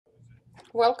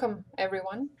Welcome,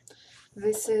 everyone.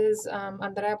 This is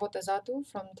Andrea Botezatu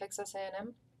from Texas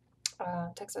A&M,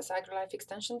 Texas AgriLife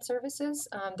Extension Services.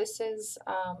 This is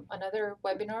another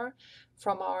webinar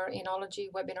from our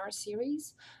Enology webinar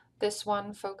series. This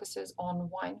one focuses on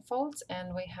wine faults,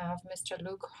 and we have Mr.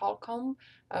 Luke Holcomb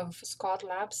of Scott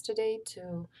Labs today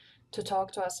to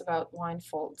talk to us about wine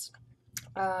faults.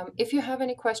 If you have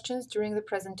any questions during the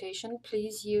presentation,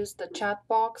 please use the chat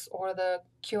box or the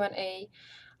Q&A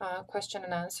question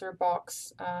and answer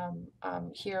box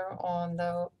here on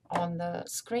the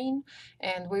screen,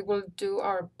 and we will do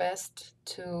our best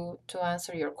to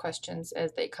answer your questions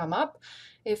as they come up.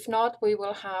 If not, we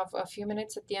will have a few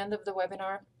minutes at the end of the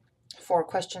webinar for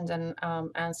questions and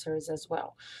answers as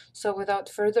well. So without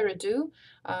further ado,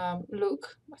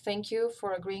 Luke, thank you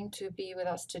for agreeing to be with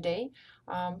us today.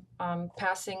 I'm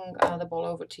passing the ball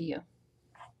over to you.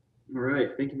 All right,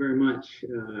 thank you very much,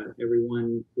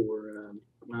 everyone, for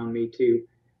allowing me to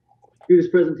do this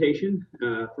presentation.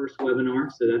 First webinar,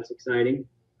 so that's exciting.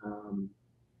 I'm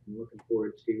looking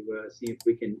forward to seeing if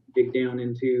we can dig down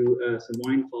into some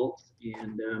wine faults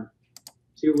and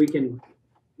see what we can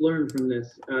learn from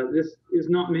this. This is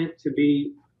not meant to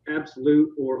be absolute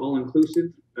or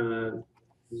all-inclusive.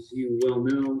 As you well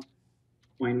know,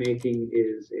 winemaking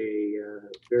is a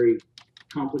very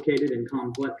complicated and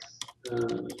complex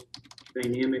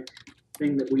dynamic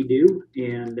thing that we do,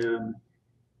 and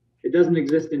it doesn't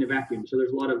exist in a vacuum. So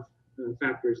there's a lot of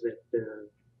factors that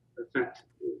affect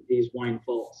these wine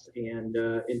faults, and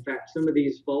in fact, some of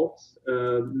these faults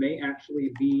may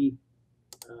actually be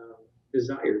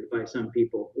desired by some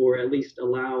people, or at least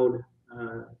allowed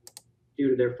due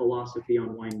to their philosophy on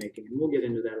winemaking, and we'll get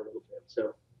into that a little bit.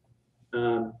 So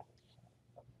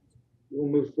we'll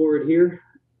move forward here.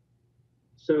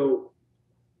 So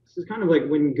this is kind of like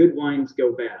when good wines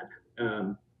go bad.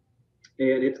 And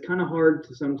it's kind of hard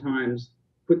to sometimes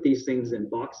put these things in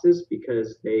boxes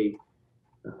because they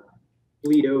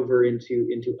bleed over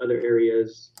into other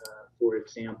areas. For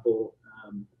example,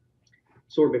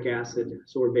 sorbic acid,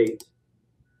 sorbate,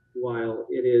 while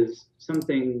it is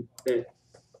something that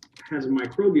has a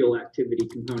microbial activity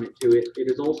component to it,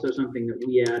 it is also something that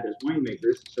we add as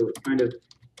winemakers. So it's kind of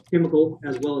chemical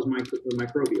as well as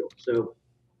microbial. So,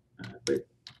 but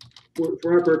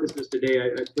for our purposes today,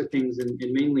 I put things in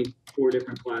mainly four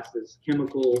different classes: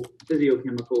 chemical,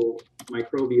 physiochemical,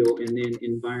 microbial, and then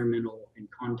environmental and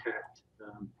contact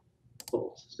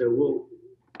faults. So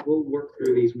we'll work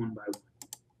through these one by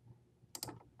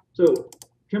one. So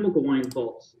chemical wine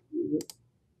faults.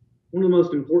 One of the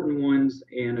most important ones,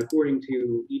 and according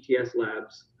to ETS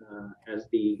Labs, as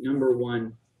the number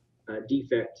one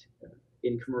defect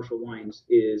in commercial wines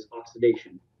is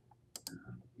oxidation.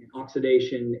 And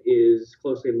oxidation is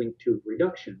closely linked to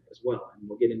reduction as well, and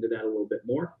we'll get into that a little bit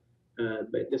more.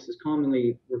 But this is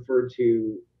commonly referred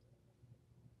to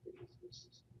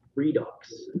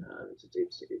redox.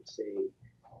 It's a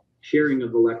sharing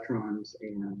of electrons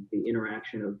and the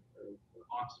interaction of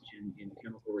oxygen in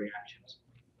chemical reactions.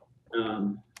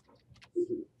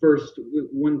 First,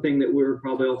 one thing that we're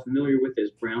probably all familiar with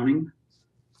is browning.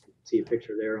 You can see a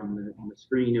picture there on the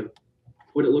screen of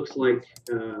what it looks like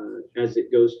as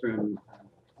it goes from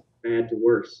bad to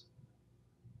worse.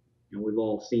 And we've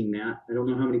all seen that. I don't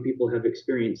know how many people have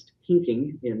experienced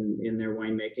pinking in their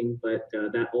winemaking, but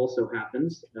that also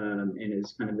happens and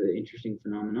is kind of an interesting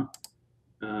phenomenon.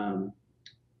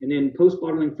 And then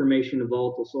post-bottling formation of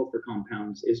volatile sulfur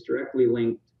compounds is directly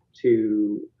linked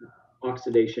to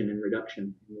oxidation and reduction.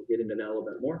 And we'll get into that a little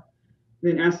bit more.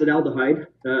 And then acetaldehyde,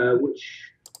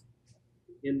 which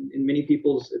in many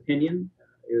people's opinion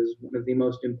is one of the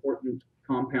most important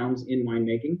compounds in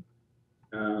winemaking.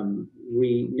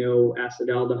 We know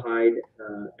acetaldehyde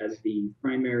as the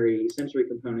primary sensory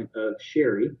component of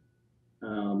sherry,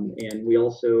 and we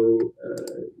also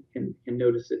can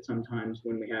notice it sometimes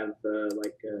when we have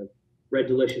like a red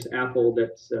delicious apple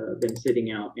that's been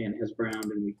sitting out and has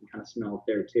browned, and we can kind of smell it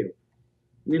there too.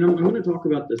 And then I'm going to talk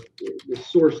about the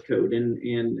source code, and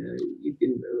you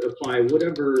can apply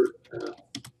whatever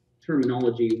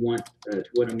terminology you want to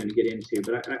what I'm going to get into,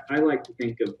 but I like to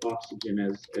think of oxygen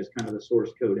as kind of the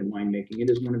source code in winemaking. It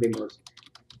is one of the most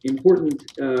important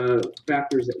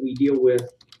factors that we deal with,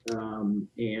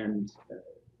 and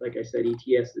like I said,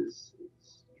 ETS is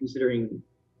considering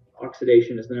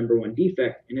oxidation as the number one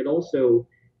defect, and it also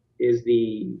is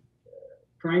the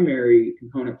primary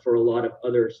component for a lot of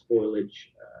other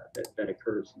spoilage that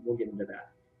occurs. We'll get into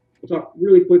that. We'll talk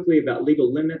really quickly about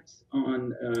legal limits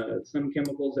on some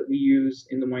chemicals that we use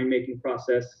in the winemaking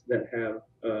process that have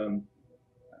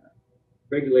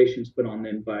regulations put on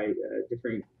them by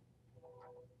different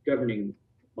governing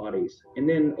bodies. And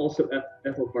then also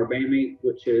ethyl carbamate,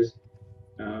 which is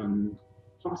um,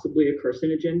 possibly a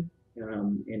carcinogen,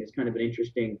 and it's kind of an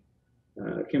interesting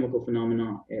chemical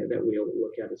phenomenon that we'll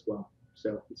look at as well.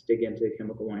 So let's dig into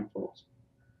chemical wine faults.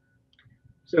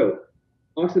 So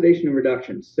oxidation and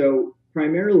reduction. So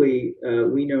primarily,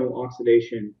 we know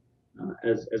oxidation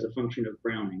as a function of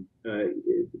browning.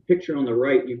 The picture on the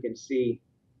right, you can see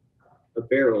a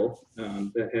barrel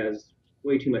that has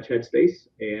way too much headspace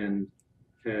and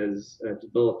has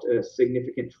developed a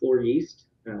significant floor yeast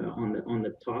on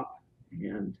the top,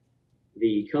 and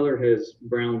the color has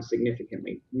browned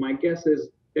significantly. My guess is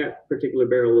that particular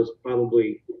barrel is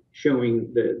probably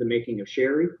showing the making of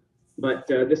sherry, but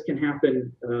this can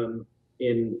happen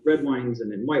in red wines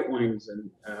and in white wines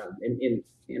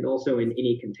and also in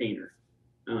any container.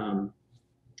 Um,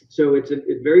 so it's a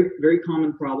very very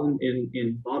common problem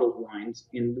in bottled wines,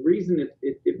 and the reason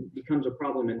it becomes a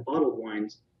problem in bottled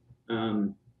wines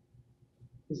um,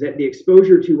 is that the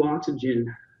exposure to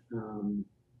oxygen um,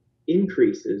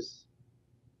 increases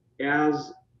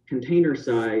as container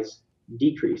size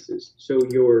decreases. So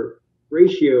your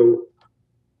ratio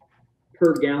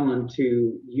per gallon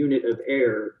to unit of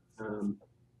air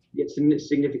gets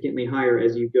significantly higher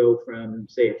as you go from,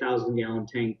 say, 1,000 gallon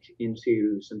tank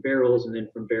into some barrels, and then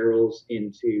from barrels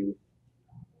into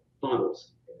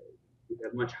bottles. You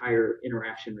have much higher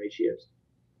interaction ratios.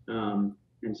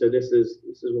 And so this is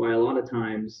why a lot of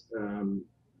times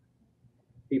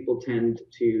people tend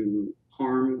to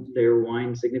harm their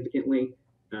wine significantly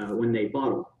when they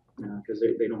bottle because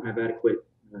they don't have adequate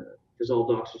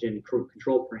dissolved oxygen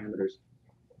control parameters.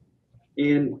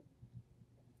 And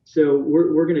so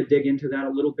we're going to dig into that a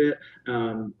little bit.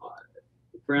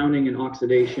 Browning and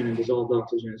oxidation and dissolved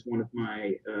oxygen is one of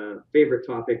my favorite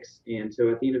topics. And so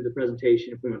at the end of the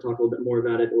presentation, if we want to talk a little bit more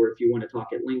about it, or if you want to talk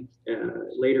at length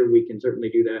later, we can certainly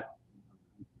do that.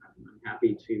 I'm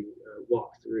happy to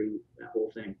walk through that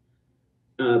whole thing.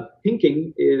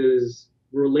 Pinking is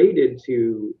related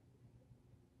to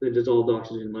the dissolved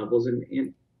oxygen levels, and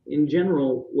in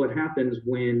general, what happens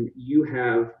when you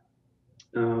have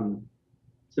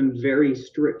some very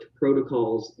strict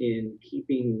protocols in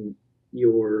keeping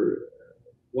your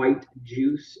white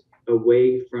juice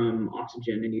away from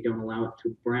oxygen and you don't allow it to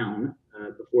brown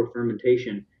before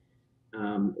fermentation.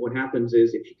 What happens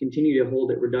is if you continue to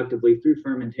hold it reductively through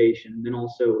fermentation, then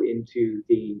also into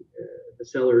the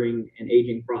cellaring and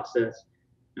aging process,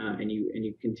 and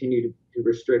you continue to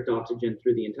restrict oxygen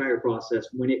through the entire process,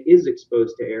 when it is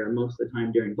exposed to air, most of the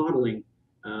time during bottling,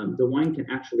 the wine can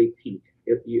actually pink.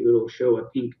 It'll show a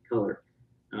pink color.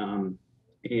 And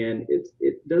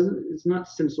it's not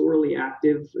sensorily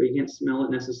active. You can't smell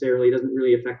it necessarily. It doesn't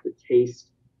really affect the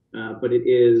taste, but it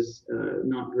is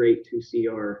not great to see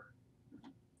our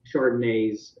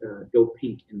Chardonnays go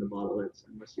pink in the bottle.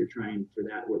 Unless you're trying for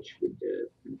that, which would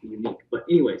be unique. But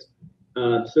anyways,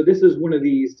 so this is one of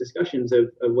these discussions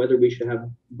of whether we should have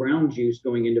brown juice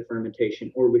going into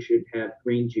fermentation or we should have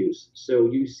green juice. So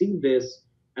you see this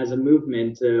as a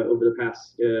movement over the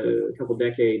past couple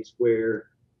decades where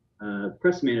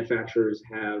press manufacturers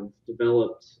have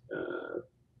developed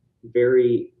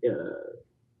very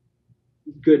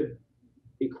good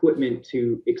equipment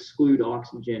to exclude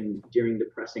oxygen during the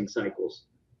pressing cycles.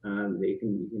 They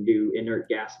can do inert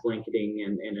gas blanketing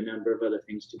and a number of other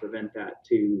things to prevent that,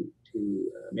 to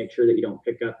make sure that you don't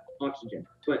pick up oxygen.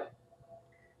 But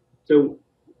so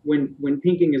when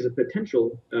pinking is a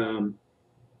potential,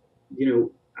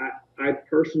 I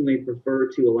personally prefer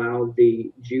to allow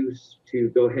the juice to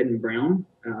go ahead and brown,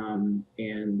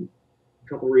 and a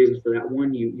couple of reasons for that.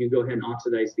 One, you go ahead and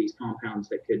oxidize these compounds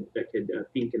that could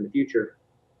pink in the future.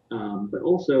 But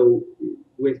also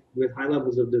with high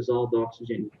levels of dissolved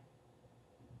oxygen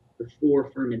before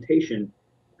fermentation,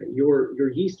 your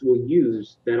yeast will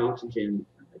use that oxygen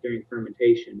during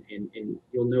fermentation, and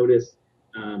you'll notice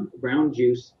brown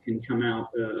juice can come out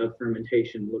of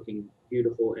fermentation looking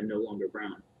beautiful and no longer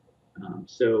brown.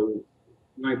 So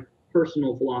my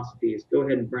personal philosophy is go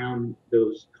ahead and brown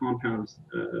those compounds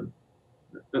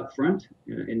up front,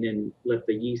 and then let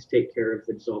the yeast take care of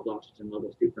the dissolved oxygen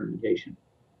levels through fermentation.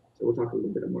 So we'll talk a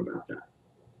little bit more about that.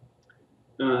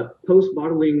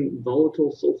 Post-bottling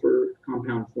volatile sulfur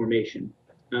compound formation.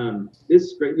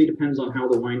 This greatly depends on how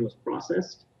the wine was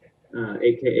processed,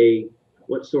 aka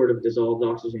what sort of dissolved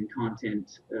oxygen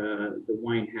content the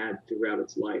wine had throughout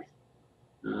its life.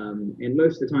 And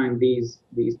most of the time, these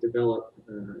develop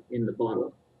in the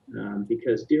bottle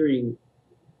because during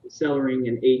cellaring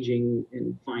and aging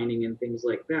and fining and things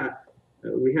like that,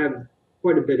 we have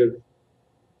quite a bit of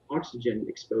oxygen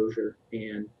exposure,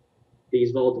 and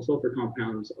these volatile sulfur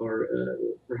compounds are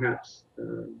perhaps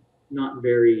not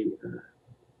very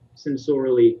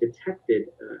sensorially detected.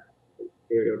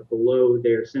 They're below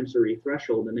their sensory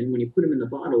threshold, and then when you put them in the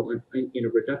bottle in a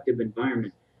reductive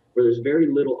environment where there's very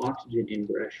little oxygen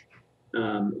ingress,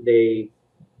 they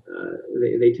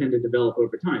they tend to develop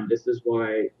over time. This is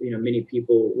why many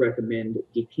people recommend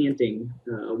decanting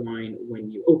a wine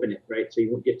when you open it, right? So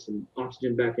you get some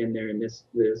oxygen back in there, and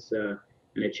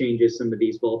and it changes some of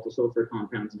these volatile sulfur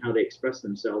compounds and how they express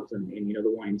themselves, and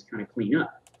the wines kind of clean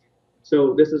up.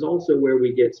 So this is also where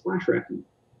we get splash racking.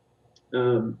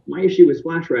 My issue with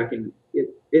splash racking,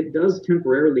 it does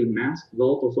temporarily mask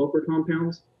volatile sulfur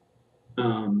compounds,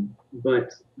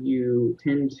 but you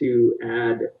tend to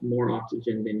add more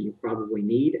oxygen than you probably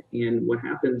need. And what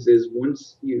happens is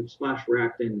once you've splash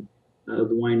racked and the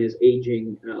wine is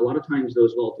aging, a lot of times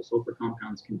those volatile sulfur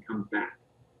compounds can come back.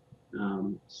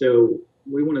 So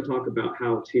we want to talk about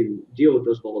how to deal with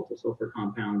those volatile sulfur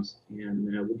compounds, and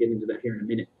we'll get into that here in a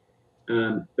minute.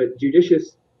 But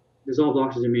judicious dissolved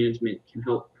oxygen management can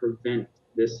help prevent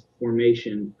this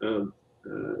formation of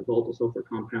volatile sulfur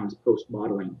compounds post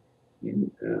bottling.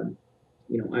 And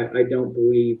I don't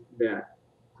believe that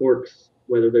corks,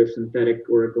 whether they're synthetic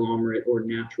or agglomerate or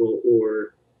natural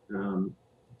or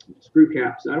screw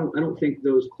caps, I don't think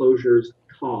those closures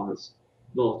cause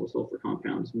volatile sulfur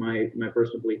compounds. My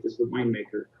personal belief is the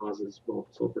winemaker causes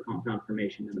volatile sulfur compound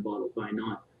formation in the bottle by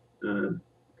not uh,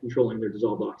 controlling their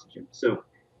dissolved oxygen. So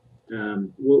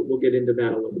we'll get into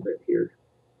that a little bit here.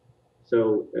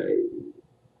 So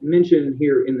mentioned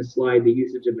here in the slide the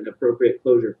usage of an appropriate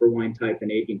closure for wine type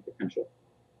and aging potential.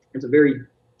 It's a very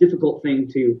difficult thing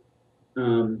to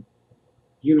um,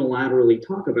 unilaterally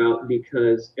talk about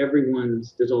because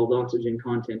everyone's dissolved oxygen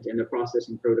content and their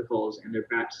processing protocols and their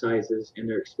batch sizes and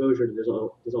their exposure to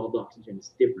dissolved oxygen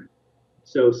is different.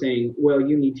 So saying, well,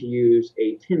 you need to use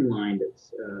a tin lined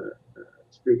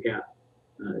screw cap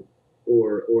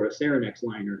or a Ceranex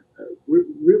liner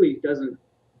really doesn't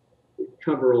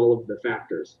cover all of the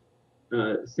factors.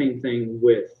 Same thing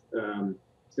with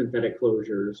synthetic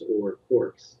closures or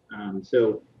corks.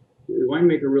 So the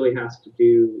winemaker really has to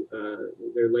do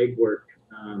their legwork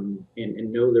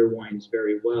and know their wines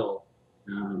very well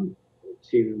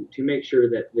to make sure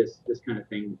that this kind of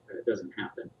thing doesn't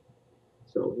happen.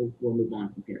 So we'll move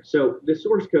on from here. So the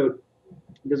source code,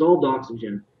 dissolved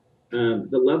oxygen,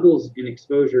 the levels and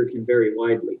exposure can vary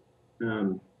widely.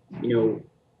 Um, you know,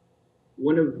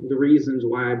 one of the reasons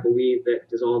why I believe that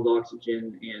dissolved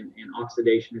oxygen and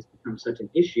oxidation has become such an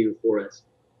issue for us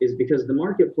is because the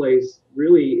marketplace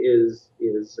really is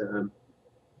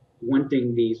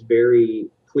wanting these very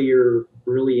clear,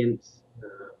 brilliant,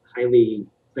 highly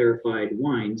clarified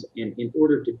wines, and in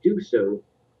order to do so,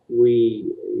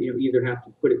 we either have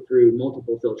to put it through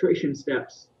multiple filtration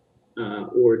steps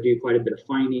or do quite a bit of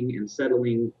fining and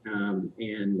settling,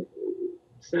 and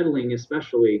settling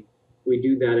especially we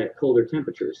do that at colder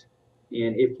temperatures.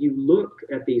 And if you look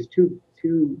at these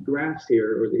two graphs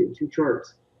here, or the two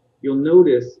charts, you'll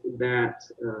notice that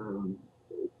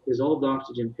dissolved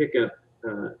oxygen pickup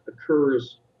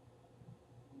occurs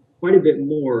quite a bit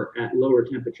more at lower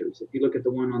temperatures. If you look at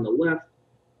the one on the left,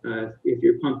 if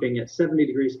you're pumping at 70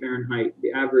 degrees Fahrenheit,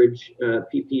 the average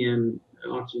ppm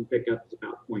oxygen pickup is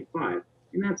about 0.5,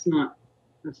 and that's not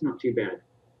too bad.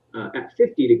 At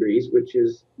 50 degrees, which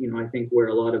is I think where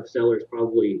a lot of sellers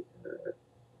probably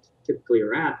typically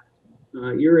are at,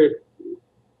 you're at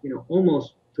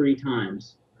almost three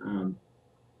times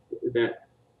that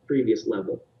previous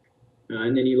level.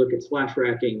 And then you look at splash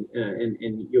racking,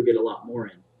 and you'll get a lot more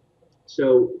in.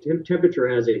 So temperature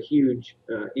has a huge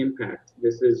impact.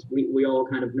 This is we all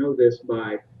kind of know this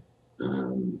by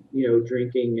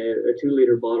drinking a 2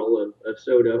 liter bottle of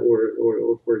soda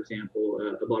or for example,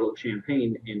 a bottle of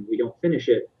champagne, and we don't finish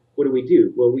it. What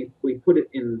do? Well, we put it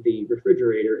in the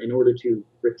refrigerator in order to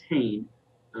retain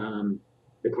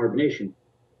the carbonation.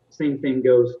 Same thing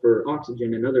goes for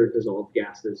oxygen and other dissolved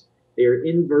gases. They are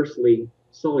inversely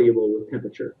soluble with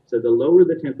temperature. So the lower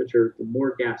the temperature, the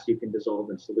more gas you can dissolve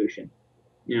in solution.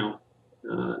 Now,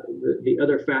 the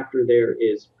other factor there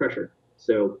is pressure.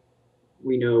 So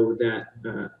we know that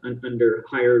under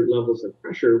higher levels of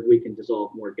pressure, we can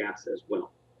dissolve more gas as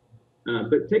well.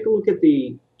 But take a look at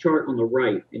the chart on the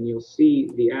right, and you'll see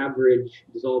the average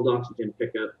dissolved oxygen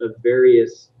pickup of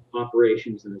various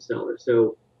operations in the cellar.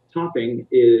 So topping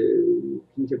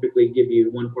can typically give you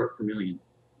 1 part per million.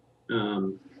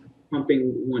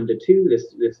 Pumping 1 to 2,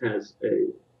 this has a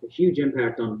huge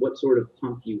impact on what sort of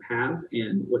pump you have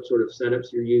and what sort of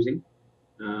setups you're using,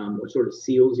 what sort of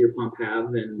seals your pump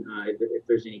have, and if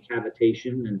there's any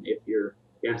cavitation, and if your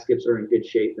gaskets are in good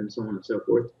shape, and so on and so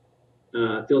forth.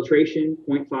 Filtration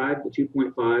 0.5 to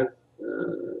 2.5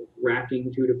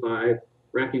 racking 2 to 5.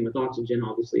 Racking with oxygen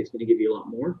obviously is going to give you a lot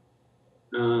more.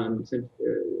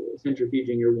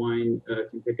 Centrifuging your wine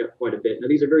can pick up quite a bit. Now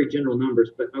these are very general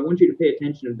numbers, but I want you to pay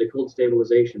attention to the cold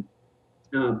stabilization.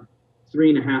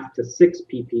 3.5 to 6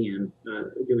 ppm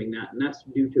doing that, and that's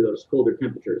due to those colder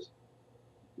temperatures.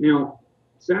 Now,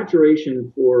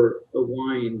 saturation for a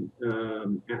wine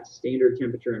at standard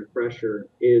temperature and pressure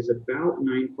is about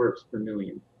 9 parts per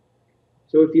million.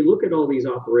 So if you look at all these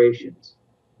operations,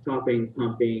 topping,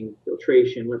 pumping,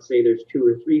 filtration, let's say there's 2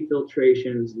 or 3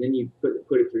 filtrations, and then you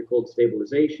put it through cold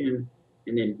stabilization,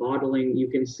 and then bottling, you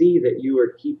can see that you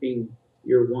are keeping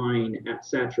your wine at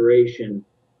saturation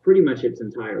pretty much its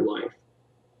entire life.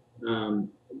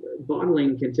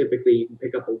 Bottling can typically, you can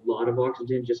pick up a lot of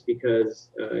oxygen just because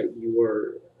you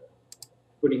are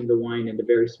putting the wine into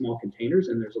very small containers,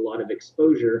 and there's a lot of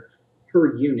exposure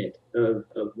per unit of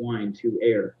wine to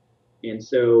air. And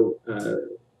so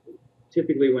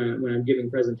typically when I'm giving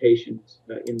presentations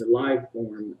in the live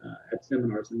form at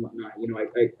seminars and whatnot,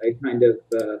 I kind of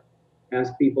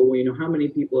ask people, well, how many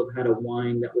people have had a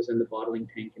wine that was in the bottling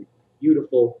tank and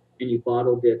beautiful, and you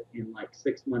bottled it, and like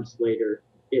 6 months later,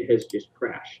 it has just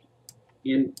crashed.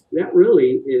 And that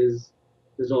really is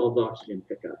dissolved oxygen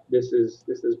pickup. This is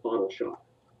bottle shock.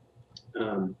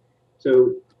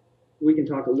 So we can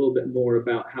talk a little bit more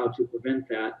about how to prevent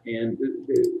that. And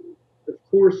of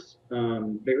course,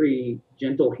 very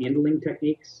gentle handling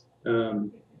techniques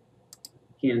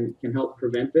can help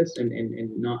prevent this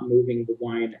and not moving the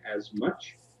wine as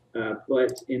much.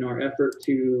 But in our effort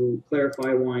to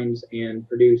clarify wines and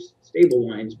produce stable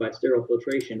wines by sterile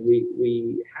filtration,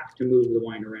 we have to move the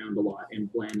wine around a lot and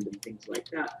blend and things like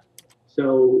that.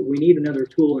 So we need another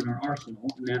tool in our arsenal,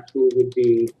 and that tool would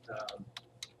be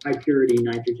high purity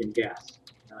nitrogen gas.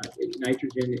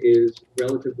 Nitrogen is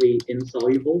relatively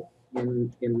insoluble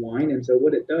in wine, and so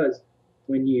what it does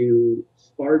when you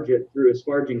sparge it through a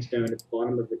sparging stone at the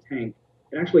bottom of the tank,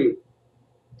 it actually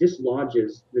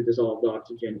dislodges the dissolved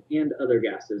oxygen and other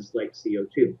gases like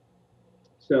CO2.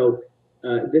 So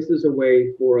this is a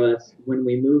way for us, when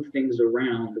we move things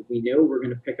around, we know we're going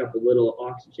to pick up a little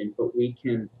oxygen, but we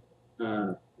can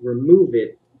remove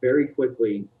it very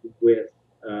quickly with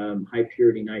high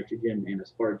purity nitrogen and a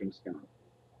sparging stone.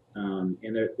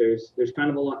 And there's kind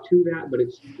of a lot to that, but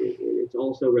it's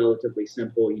also relatively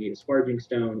simple. You need a sparging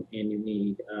stone, and you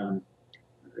need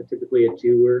typically a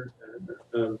dewar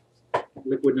of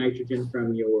liquid nitrogen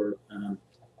from your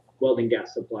welding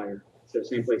gas supplier. So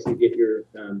same place you get your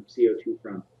CO2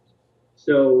 from.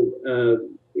 So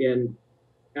and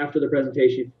after the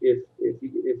presentation,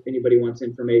 if anybody wants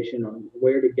information on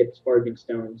where to get sparging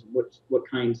stones, what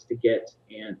kinds to get,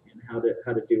 and how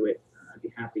to do it, I'd be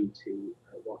happy to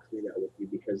walk through that with you,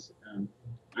 because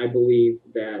I believe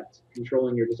that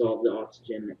controlling your dissolved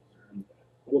oxygen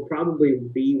will probably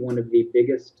be one of the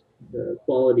biggest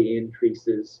quality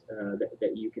increases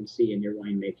that you can see in your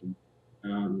winemaking.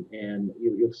 And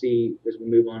you'll see as we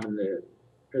move on in the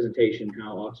presentation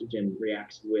how oxygen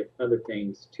reacts with other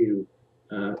things to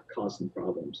cause some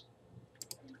problems.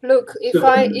 Look, if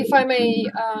I may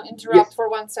interrupt Yes. for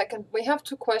 1 second, we have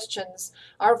 2 questions.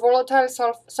 Are volatile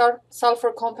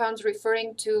sulfur compounds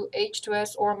referring to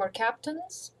H2S or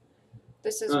mercaptans?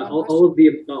 This is one question. All of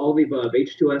the above,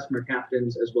 H2S,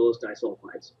 mercaptans, as well as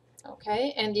disulfides.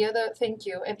 Okay, and the other, thank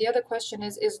you. And the other question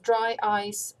is dry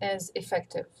ice as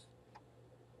effective?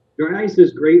 Dry ice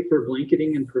is great for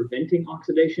blanketing and preventing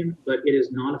oxidation, but it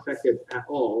is not effective at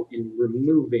all in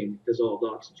removing dissolved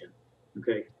oxygen.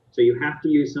 Okay, so you have to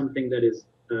use something that is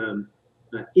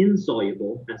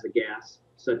insoluble as a gas,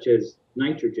 such as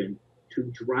nitrogen, to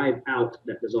drive out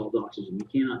that dissolved oxygen. You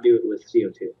cannot do it with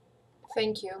CO2.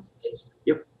 Thank you.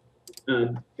 Yep.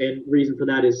 And reason for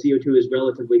that is CO2 is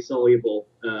relatively soluble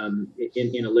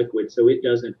in a liquid, so it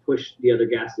doesn't push the other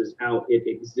gases out. It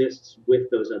exists with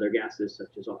those other gases,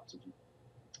 such as oxygen.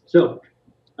 So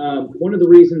one of the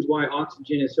reasons why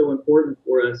oxygen is so important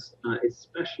for us,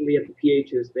 especially at the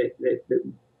pHs that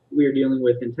we're dealing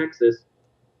with in Texas,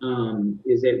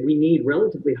 is that we need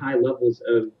relatively high levels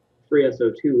of free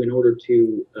SO2 in order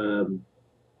to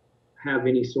have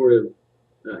any sort of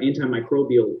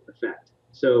antimicrobial effect.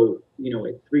 So,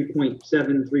 at 3.7,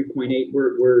 3.8,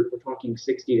 we're talking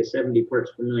 60 to 70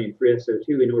 parts per million free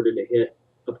SO2 in order to hit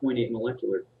a 0.8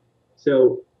 molecular.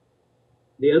 So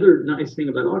the other nice thing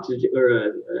about oxygen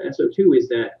or SO2 is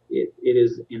that it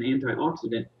is an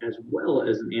antioxidant as well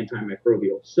as an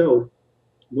antimicrobial. So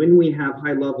when we have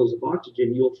high levels of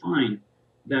oxygen, you'll find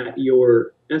that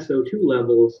your SO2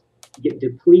 levels get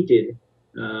depleted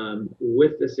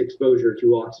with this exposure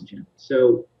to oxygen.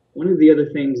 So One of the other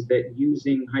things that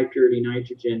using high purity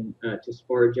nitrogen to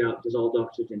sparge out dissolved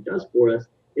oxygen does for us,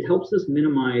 it helps us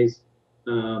minimize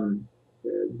um,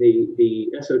 the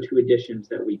SO2 additions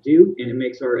that we do, and it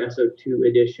makes our SO2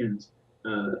 additions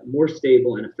more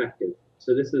stable and effective.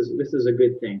 So this is a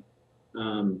good thing.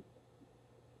 Um,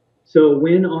 so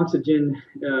when oxygen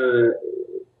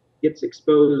gets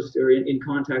exposed or in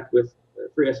contact with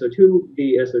free SO2,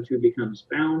 the SO2 becomes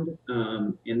bound,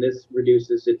 and this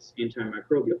reduces its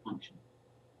antimicrobial function.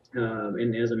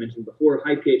 And as I mentioned before,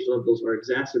 high pH levels are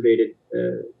exacerbated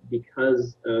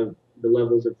because of the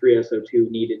levels of free SO2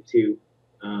 needed to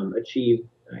achieve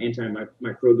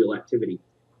antimicrobial activity.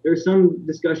 There's some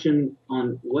discussion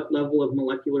on what level of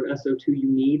molecular SO2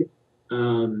 you need.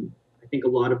 I think a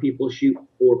lot of people shoot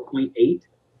for zero point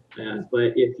 0.8,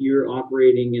 but if you're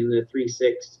operating in the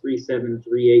 3.6, 3.7,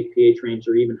 3.8 pH range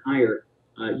or even higher,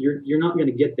 you're not going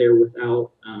to get there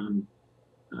without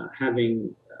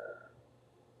having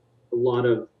a lot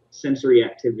of sensory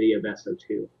activity of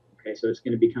SO2. Okay, so it's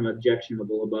going to become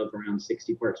objectionable above around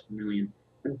 60 parts per million.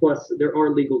 And plus, there are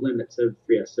legal limits of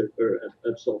free SO or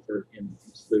of sulfur in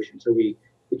solution. So we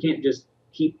can't just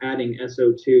keep adding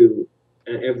SO2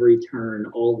 at every turn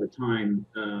all the time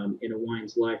in a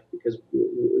wine's life, because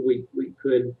we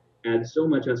could add so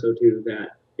much SO2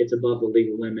 that it's above the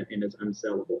legal limit and it's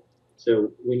unsellable.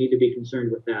 So we need to be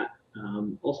concerned with that.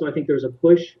 Also, I think there's a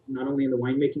push not only in the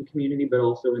winemaking community but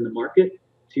also in the market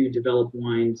to develop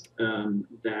wines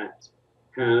that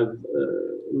have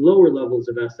lower levels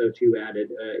of SO2 added,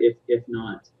 if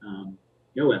not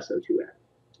no SO2 added.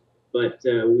 But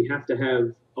we have to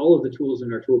have all of the tools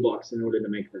in our toolbox in order to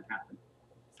make that happen.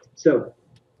 So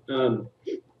um,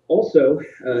 also,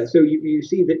 so you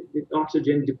see that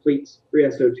oxygen depletes free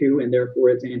SO2 and therefore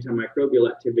its antimicrobial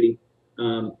activity.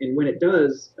 And when it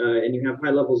does, and you have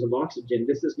high levels of oxygen,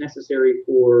 this is necessary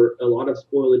for a lot of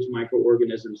spoilage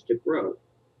microorganisms to grow.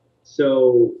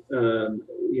 So,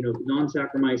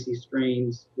 non-Saccharomyces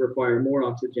strains require more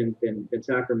oxygen than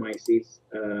Saccharomyces.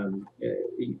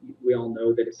 We all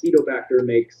know that Acetobacter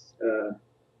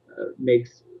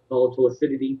makes volatile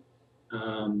acidity,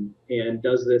 and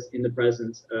does this in the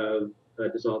presence of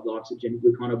dissolved oxygen.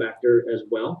 Gluconobacter as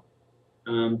well.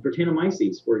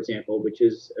 Brettanomyces, for example, which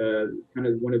is kind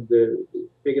of one of the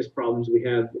biggest problems we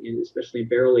have, especially in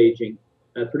barrel aging,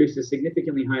 produces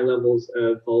significantly high levels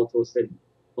of volatile acidity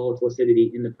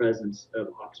in the presence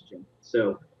of oxygen.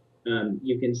 So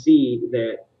you can see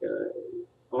that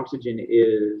oxygen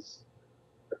is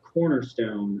a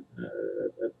cornerstone,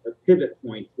 a pivot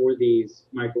point for these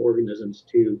microorganisms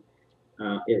to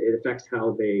it affects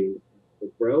how they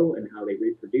grow and how they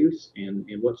reproduce, and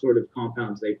what sort of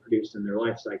compounds they produce in their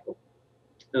life cycle.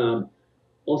 Um,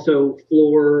 Also,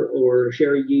 flora or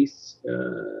sherry yeasts,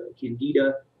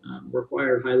 candida,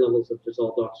 require high levels of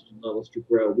dissolved oxygen levels to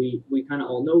grow. We kind of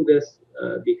all know this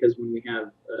because when we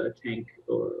have a tank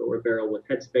or a barrel with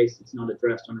headspace that's not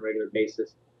addressed on a regular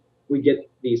basis, we get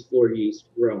these flora yeast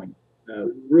growing.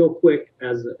 Real quick,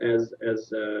 as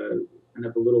kind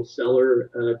of a little cellar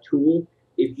tool,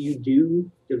 if you do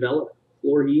develop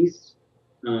flora yeast,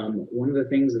 one of the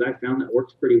things that I found that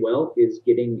works pretty well is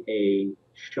getting a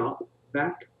shop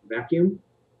vacuum,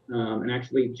 and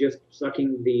actually just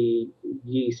sucking the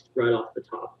yeast right off the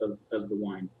top of the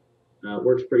wine.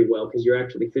 Works pretty well because you're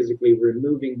actually physically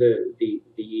removing the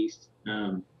yeast,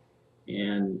 and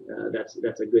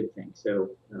that's a good thing.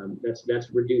 So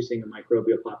that's reducing a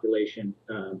microbial population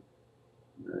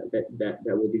that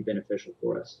will be beneficial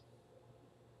for us.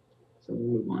 So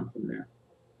we'll move on from there.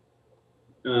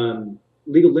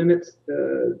 Legal limits.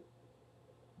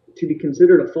 To be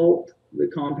considered a fault, the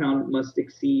compound must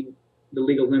exceed the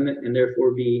legal limit and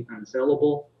therefore be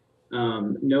unsellable.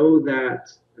 Know that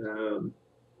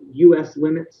U.S.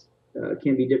 limits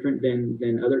can be different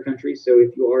than other countries. So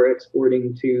if you are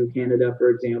exporting to Canada, for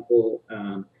example,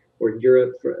 or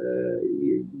Europe,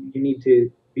 you need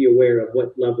to be aware of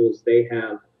what levels they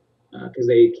have, because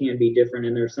they can be different,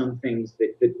 and there are some things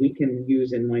that we can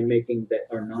use in winemaking that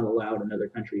are not allowed in other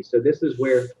countries. So this is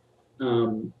where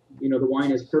the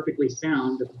wine is perfectly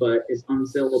sound, but is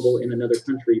unsellable in another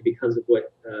country because of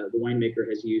what the winemaker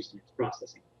has used in its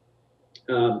processing.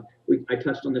 I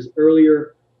touched on this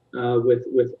earlier with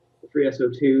free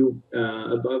SO2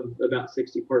 above about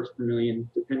 60 parts per million,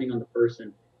 depending on the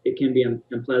person. It can be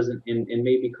unpleasant and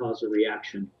maybe cause a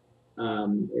reaction,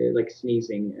 like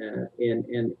sneezing.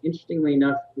 And interestingly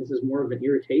enough, this is more of an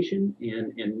irritation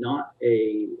and not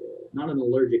an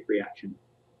allergic reaction.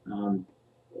 Um,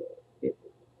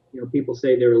 People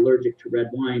say they're allergic to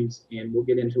red wines, and we'll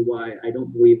get into why I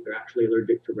don't believe they're actually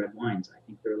allergic to red wines. I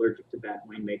think they're allergic to bad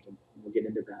winemaking, and we'll get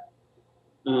into that.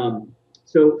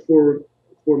 So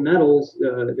for metals,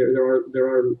 there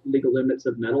are legal limits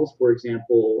of metals. For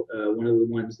example, one of the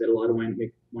ones that a lot of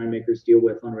winemakers deal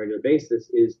with on a regular basis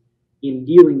is in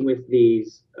dealing with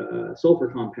these sulfur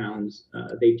compounds.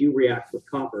 They do react with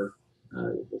copper.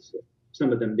 Uh,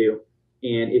 some of them do,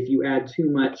 and if you add too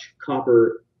much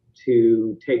copper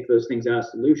to take those things out of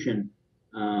solution,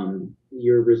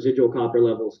 your residual copper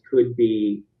levels could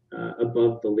be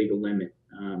above the legal limit.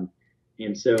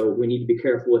 And so we need to be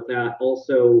careful with that.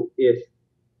 Also, if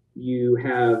you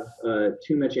have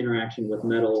too much interaction with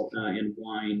metal and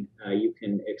wine, you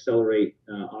can accelerate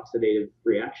oxidative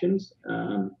reactions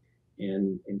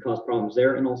and cause problems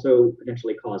there, and also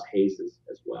potentially cause hazes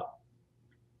as well.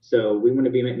 So we want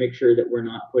to make sure that we're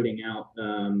not putting out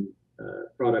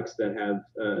products that have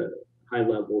high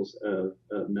levels of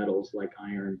metals like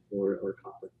iron or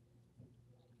copper.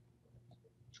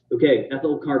 Okay,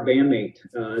 ethyl carbamate.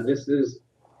 This is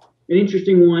an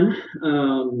interesting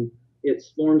one.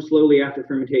 It's formed slowly after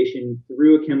fermentation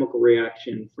through a chemical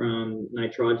reaction from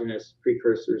nitrogenous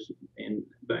precursors, and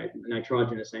by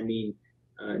nitrogenous I mean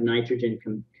nitrogen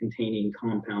containing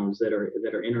compounds that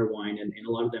are in our wine, and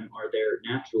a lot of them are there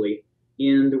naturally.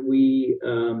 And we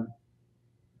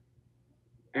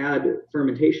add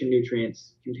fermentation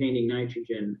nutrients containing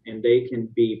nitrogen, and they can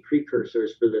be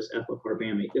precursors for this ethyl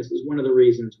carbamate. This is one of the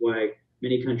reasons why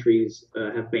many countries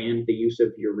have banned the use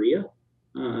of urea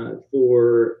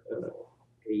for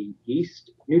a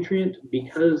yeast nutrient,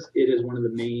 because it is one of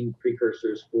the main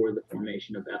precursors for the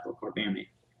formation of ethyl carbamate.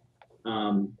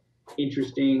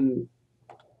 Interesting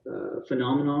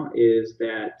phenomena is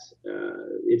that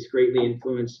it's greatly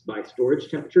influenced by storage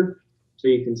temperature. So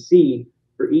you can see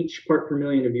for each part per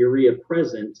million of urea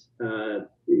present,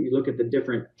 you look at the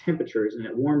different temperatures, and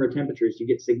at warmer temperatures, you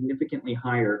get significantly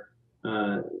higher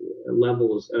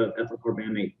levels of ethyl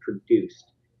carbamate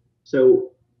produced.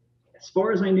 So as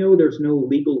far as I know, there's no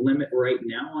legal limit right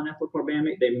now on ethyl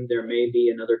carbamate. There may be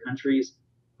in other countries.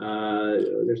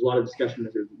 There's a lot of discussion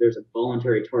that there's a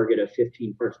voluntary target of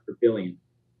 15 parts per billion.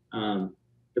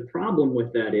 The problem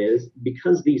with that is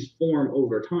because these form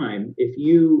over time, if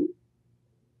you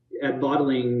at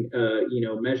bottling,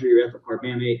 measure your ethyl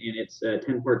carbamate and it's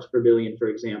 10 parts per billion, for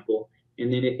example,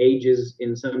 and then it ages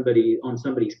on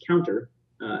somebody's counter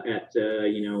at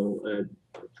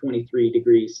 23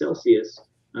 degrees Celsius,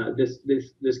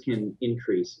 this can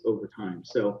increase over time.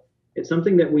 So it's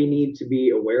something that we need to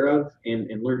be aware of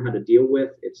and learn how to deal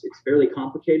with. It's fairly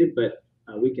complicated, but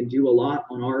we can do a lot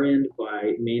on our end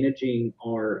by managing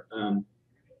our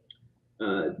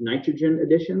nitrogen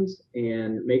additions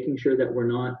and making sure that we're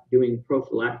not doing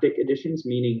prophylactic additions,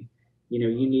 meaning, you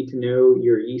need to know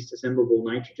your yeast assemblable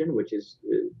nitrogen, which is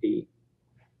the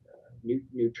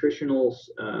nutritional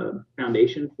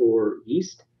foundation for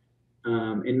yeast,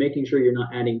 and making sure you're not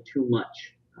adding too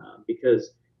much,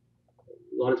 because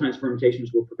a lot of times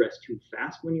fermentations will progress too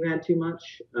fast when you add too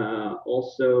much.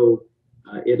 Also,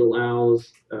 it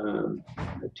allows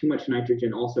too much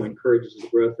nitrogen also encourages the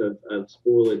growth of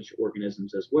spoilage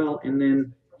organisms as well, and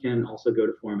then can also go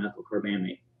to form ethyl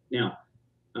carbamate. Now,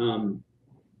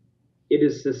 it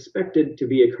is suspected to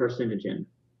be a carcinogen,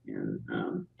 and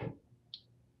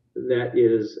that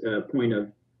is a point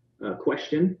of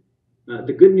question.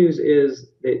 The good news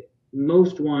is that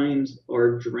most wines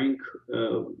are drank,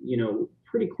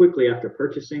 pretty quickly after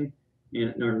purchasing,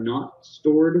 and are not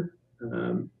stored.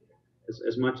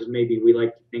 As much as maybe we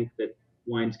like to think that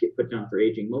wines get put down for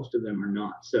aging, most of them are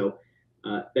not. So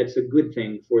that's a good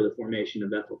thing for the formation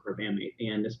of ethyl carbamate.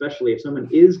 And especially if someone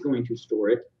is going to store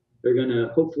it, they're going to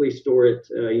hopefully store it,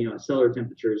 at cellar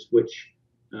temperatures, which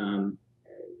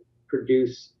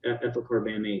produce ethyl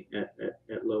carbamate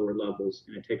at lower levels,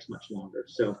 and it takes much longer.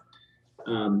 So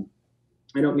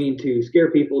I don't mean to scare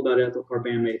people about ethyl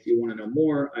carbamate. If you want to know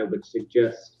more, I would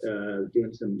suggest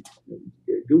doing some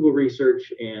Google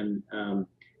research, and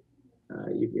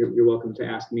you're welcome to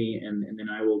ask me, and then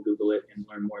I will Google it and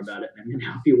learn more about it and then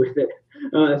help you with it.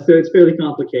 So it's fairly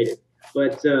complicated,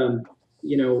 but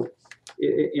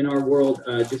in our world,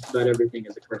 just about everything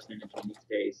is a carcinogen these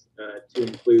days, to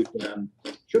include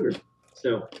sugar.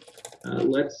 So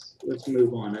let's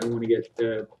move on. I don't want to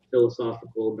get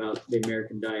philosophical about the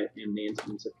American diet and the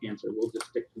incidence of cancer. We'll just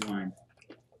stick to wine.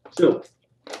 So,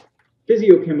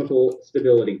 physiochemical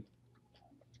stability.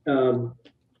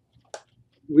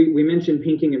 We mentioned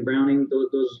pinking and browning.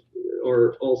 Those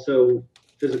are also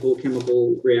physical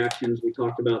chemical reactions. We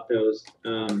talked about those.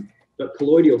 But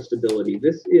colloidal stability.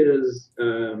 This is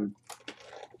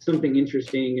something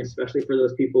interesting, especially for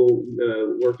those people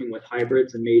working with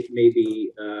hybrids and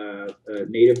maybe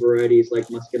native varieties like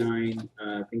muscadine,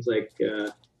 things like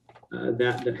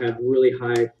that have really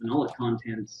high phenolic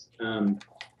contents.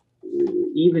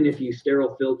 Even if you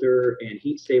sterile filter and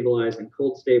heat stabilize and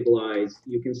cold stabilize,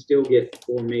 you can still get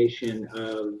formation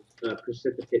of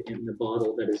precipitate in the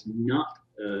bottle that is not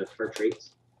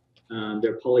tartrates.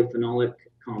 They're polyphenolic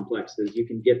complexes. You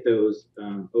can get those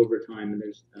over time, and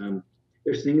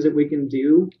there's things that we can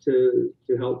do to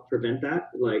help prevent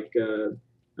that, like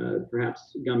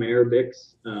perhaps gum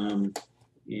arabics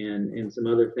and some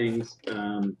other things.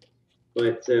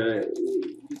 But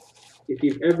if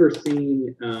you've ever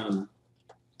seen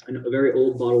a very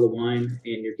old bottle of wine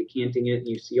and you're decanting it and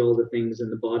you see all the things in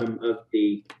the bottom of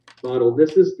the bottle,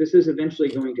 this is eventually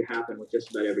going to happen with just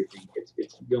about everything.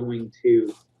 It's going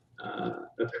to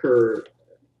occur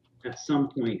at some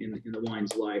point in the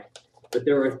wine's life. But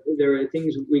there are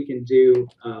things we can do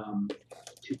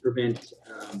to prevent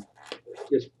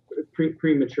this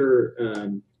premature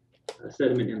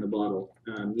sediment in the bottle.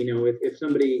 If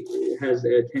somebody has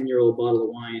a 10-year-old bottle of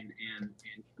wine and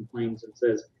complains and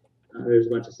says there's a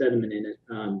bunch of sediment in it,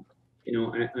 I'm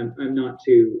not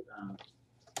too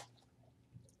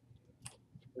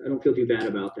I don't feel too bad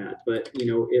about that. But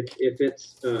if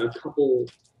it's a couple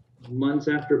months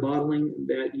after bottling,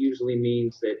 that usually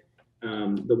means that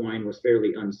the wine was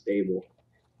fairly unstable.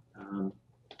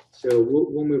 So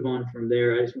we'll move on from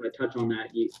there. I just want to touch on that.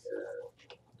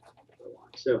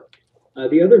 So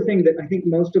the other thing that I think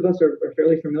most of us are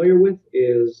fairly familiar with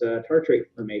is tartrate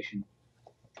formation.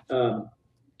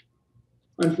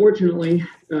 Unfortunately,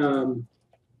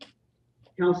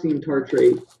 calcium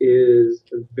tartrate is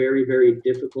a very, very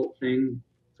difficult thing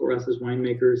for us as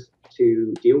winemakers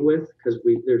to deal with because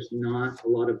there's not a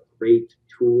lot of great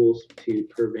tools to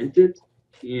prevent it.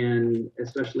 And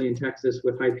especially in Texas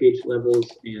with high pH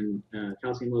levels and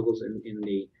calcium levels in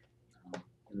the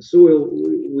soil,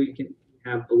 we can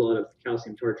have a lot of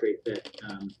calcium tartrate that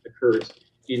occurs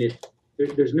in it.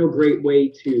 There's no great way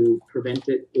to prevent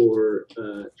it or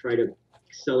try to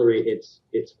accelerate its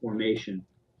formation.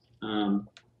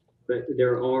 But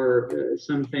there are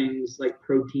some things like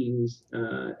proteins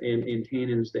and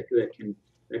tannins that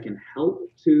can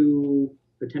help to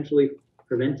potentially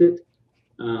prevent it.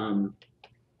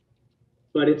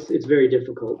 But it's very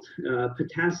difficult.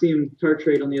 Potassium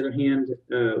tartrate, on the other hand,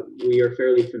 we are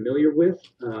fairly familiar with,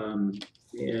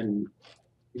 and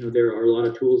there are a lot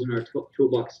of tools in our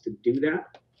toolbox to do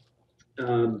that.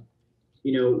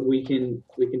 We can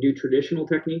do traditional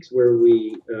techniques where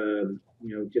we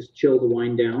just chill the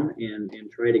wine down and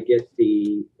try to get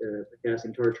the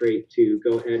potassium tartrate to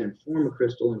go ahead and form a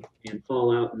crystal and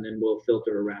fall out, and then we'll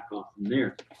filter a rack off from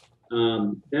there.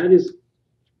 That is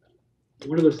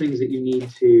one of those things that you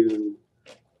need to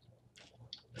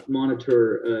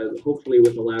monitor, hopefully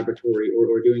with a laboratory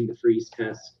or doing the freeze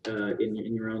test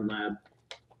in your own lab.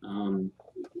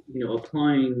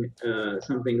 Applying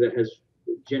something that has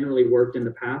generally worked in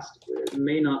the past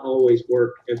may not always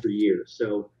work every year.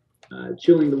 So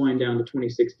chilling the wine down to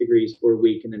 26 degrees for a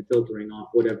week and then filtering off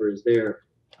whatever is there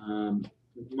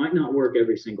might not work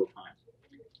every single time.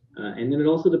 And then it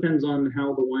also depends on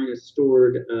how the wine is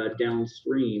stored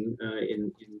downstream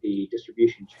in the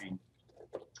distribution chain.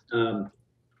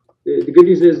 The good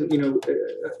news is,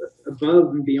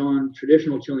 above and beyond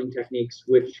traditional chilling techniques,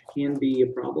 which can be a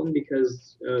problem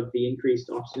because of the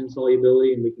increased oxygen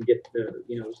solubility, and we can get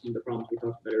some of the problems we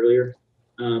talked about earlier.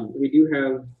 We do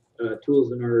have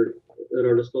tools at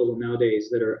our disposal nowadays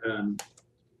that are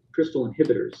crystal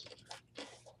inhibitors.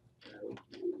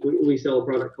 We sell a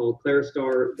product called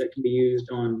Claristar that can be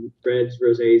used on reds,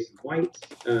 rosés, and whites.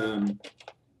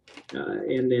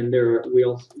 And then we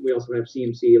also have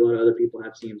CMC. A lot of other people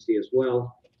have CMC as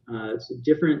well. It's a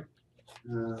different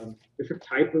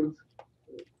type of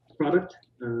product,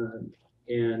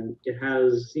 and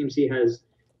CMC has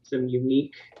some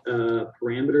unique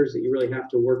parameters that you really have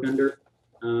to work under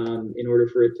in order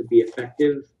for it to be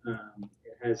effective.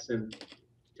 It has some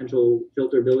potential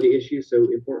filterability issues, so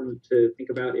important to think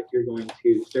about if you're going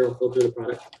to sterile filter the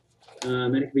product,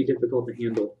 and it can be difficult to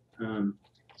handle.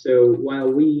 So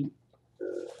while we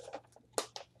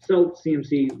sell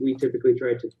CMC, we typically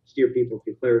try to steer people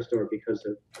to Claristar because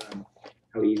of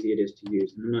how easy it is to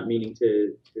use. And I'm not meaning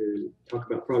to talk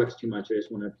about products too much. I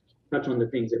just want to touch on the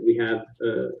things that we have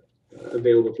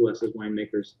available to us as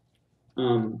winemakers.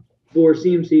 For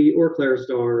CMC or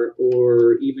Claristar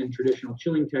or even traditional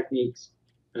chilling techniques,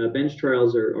 bench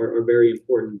trials are very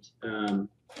important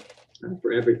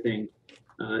for everything.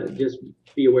 Just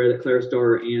be aware that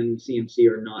Claristar and CMC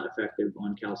are not effective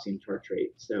on calcium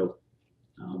tartrate. So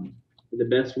the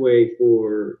best way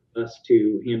for us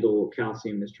to handle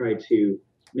calcium is try to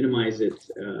minimize it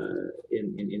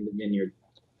in the vineyard.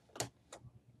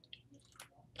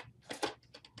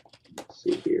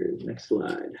 see here, next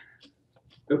slide.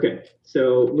 Okay,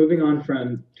 so moving on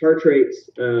from tartrates,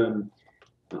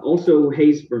 also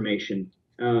haze formation.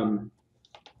 Um,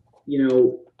 you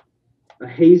know, a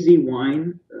hazy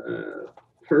wine,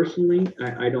 personally,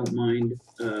 I don't mind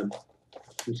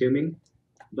consuming,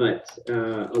 but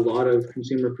a lot of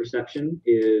consumer perception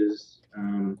is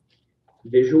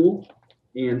visual,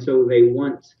 and so they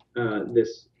want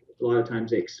this. A lot of times,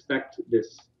 they expect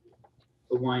this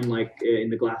a wine like in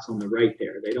the glass on the right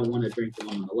there. They don't want to drink the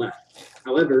one on the left.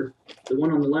 However, the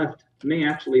one on the left may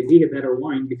actually be a better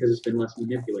wine because it's been less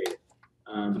manipulated.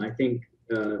 I think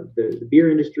the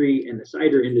beer industry and the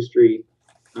cider industry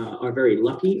are very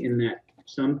lucky in that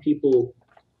some people,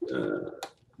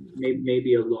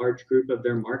 maybe a large group of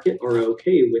their market, are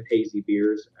okay with hazy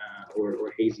beers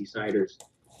or hazy ciders.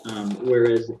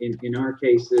 Whereas in our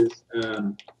cases,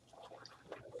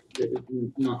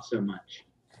 not so much.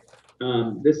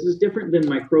 This is different than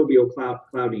microbial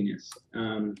cloudiness.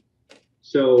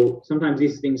 So sometimes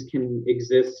these things can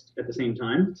exist at the same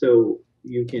time. So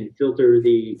you can filter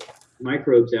the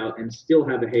microbes out and still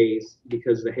have a haze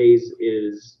because the haze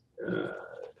is,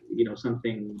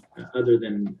 something other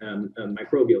than a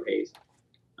microbial haze.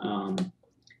 Um,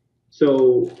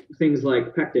 so things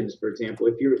like pectins, for example,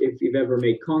 if you've ever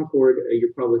made Concord,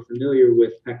 you're probably familiar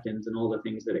with pectins and all the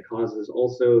things that it causes.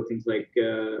 Also, things like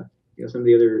some of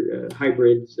the other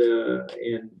hybrids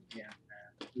and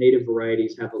native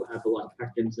varieties have a lot of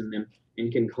pectins in them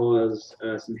and can cause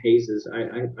some hazes.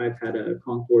 I've had a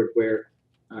Concord where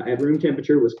at room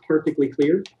temperature was perfectly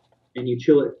clear, and you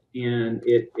chill it and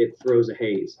it throws a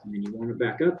haze, and then you warm it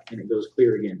back up and it goes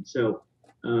clear again. So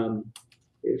um,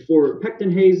 for pectin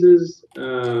hazes,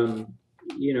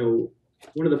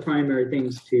 one of the primary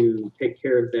things to take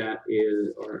care of that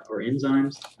are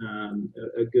enzymes.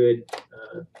 A good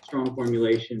strong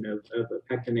formulation of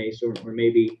a pectinase or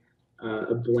maybe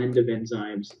a blend of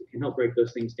enzymes can help break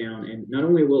those things down. And not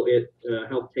only will it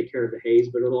help take care of the haze,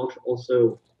 but it'll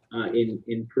also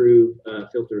improve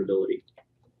filterability.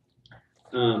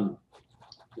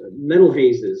 Metal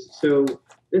hazes. So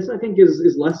this, I think,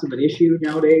 is less of an issue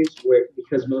nowadays,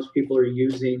 because most people are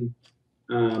using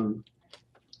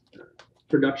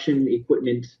production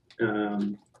equipment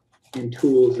and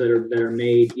tools that are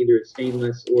made either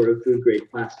stainless or of food grade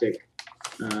plastic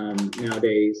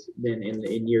nowadays than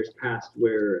in years past.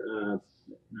 Where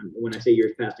when I say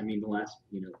years past, I mean the last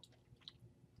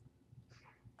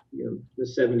the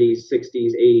 70s,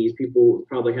 60s, 80s. People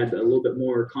probably had a little bit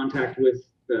more contact with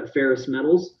ferrous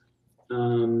metals.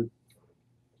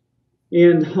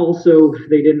 And also,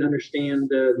 they didn't understand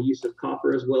the use of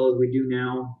copper as well as we do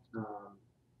now.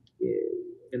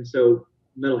 And so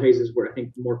metal hazes were, I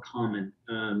think, more common.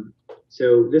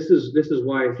 So this is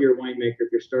why, if you're a winemaker,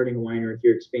 if you're starting a wine, or if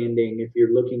you're expanding, if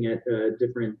you're looking at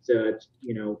different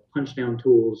punch down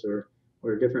tools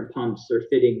or different pumps or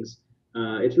fittings,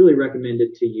 it's really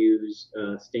recommended to use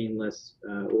stainless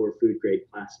or food grade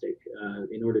plastic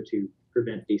in order to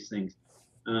prevent these things.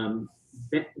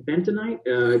 Bentonite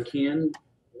can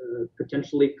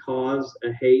potentially cause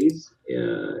a haze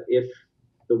if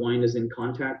the wine is in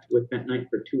contact with bentonite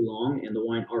for too long and the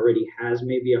wine already has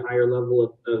maybe a higher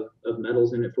level of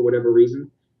metals in it for whatever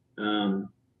reason.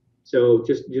 So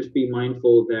just be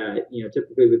mindful that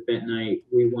typically with bentonite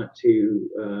we want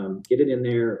to get it in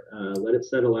there, let it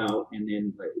settle out, and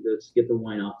then let's get the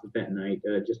wine off the bentonite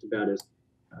just about as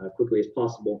quickly as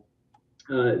possible.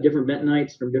 Different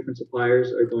bentonites from different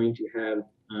suppliers are going to have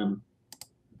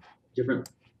different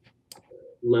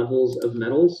levels of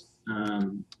metals,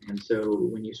 and so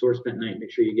when you source bentonite,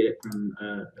 make sure you get it from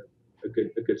a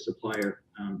good supplier,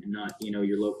 and not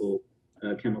your local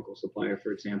chemical supplier,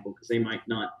 for example, because they might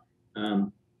not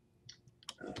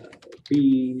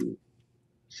be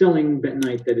selling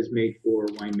bentonite that is made for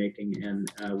winemaking. And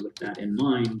with that in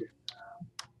mind,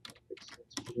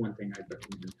 it's one thing I'd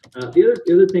recommend.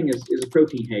 The other thing is a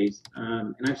protein haze,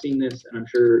 and I've seen this, and I'm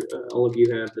sure all of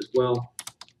you have as well.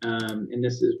 And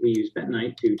this is, we use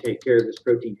bentonite to take care of this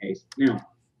protein haze. Now,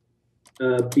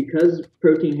 because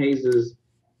protein hazes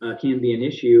can be an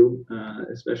issue,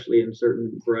 especially in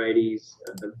certain varieties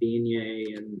of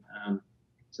Viognier and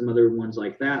some other ones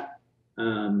like that,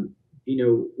 we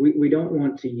don't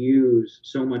want to use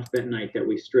so much bentonite that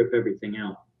we strip everything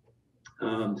out.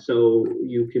 So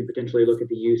you can potentially look at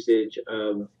the usage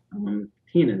of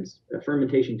tannins,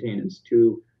 fermentation tannins,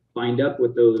 to bind up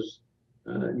with those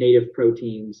native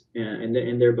proteins and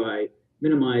thereby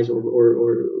minimize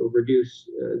or reduce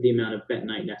the amount of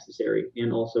bentonite necessary,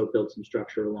 and also build some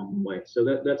structure along the way. So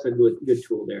that's a good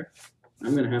tool there.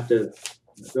 I'm going to have to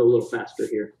go a little faster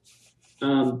here.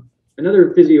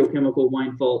 Another physiochemical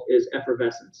wine fault is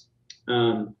effervescence.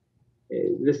 Um,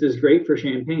 this is great for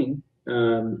champagne,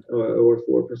 or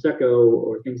for prosecco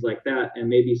or things like that, and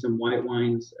maybe some white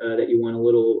wines that you want a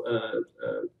little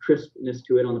crispness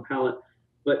to it on the palate.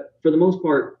 But for the most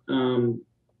part,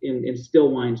 in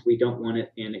still wines, we don't want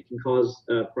it, and it can cause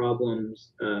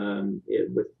problems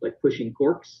with like pushing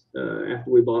corks after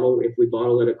we bottle. If we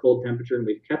bottle at a cold temperature and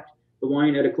we've kept the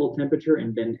wine at a cold temperature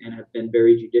and have been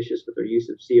very judicious with our use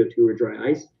of CO2 or dry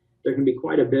ice, there can be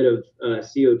quite a bit of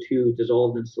CO2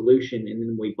 dissolved in solution, and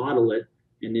then we bottle it,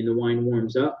 and then the wine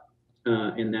warms up,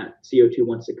 and that CO2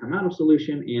 wants to come out of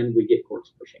solution, and we get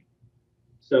corks pushing.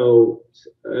 So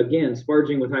again,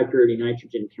 sparging with high purity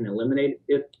nitrogen can eliminate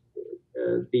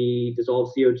the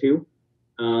dissolved CO2.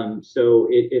 So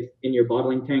if in your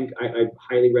bottling tank, I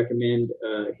highly recommend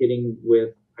hitting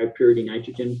with high purity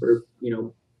nitrogen for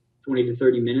 20 to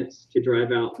 30 minutes to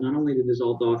drive out not only the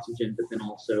dissolved oxygen, but then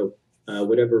also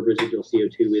whatever residual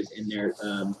CO2 is in there,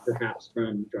 perhaps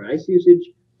from dry ice usage,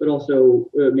 but also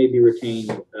maybe retained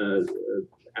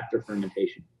after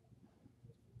fermentation.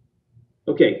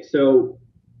 Okay, so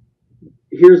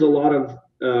here's a lot of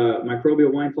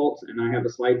microbial wine faults, and I have a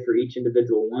slide for each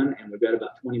individual one, and we've got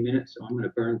about 20 minutes, so I'm going to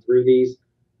burn through these.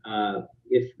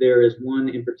 If there is one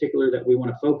in particular that we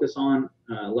want to focus on,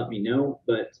 let me know.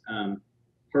 But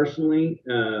personally,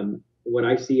 what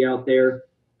I see out there,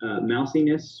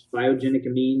 mousiness, biogenic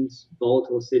amines,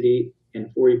 volatile acidity, and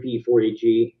 4EP,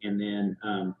 4EG, and then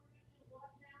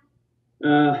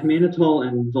mannitol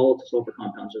and volatile sulfur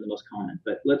compounds are the most common.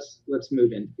 But let's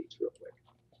move into these real quick.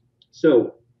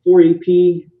 So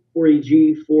 4EP,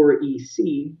 4EG,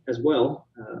 4EC as well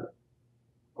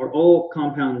are all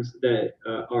compounds that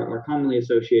are commonly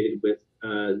associated with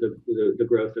the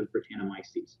growth of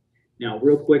Brettanomyces. Now,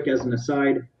 real quick as an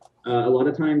aside, a lot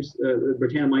of times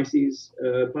Brettanomyces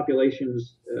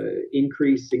populations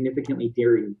increase significantly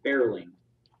during barreling.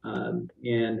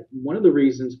 And one of the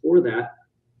reasons for that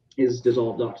is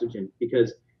dissolved oxygen,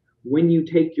 because when you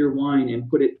take your wine and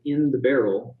put it in the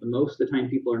barrel, most of the time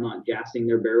people are not gassing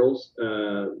their barrels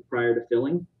prior to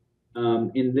filling.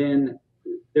 And then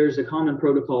there's a common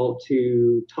protocol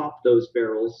to top those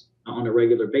barrels on a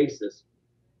regular basis.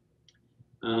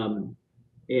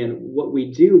 And what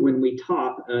we do when we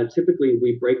top, typically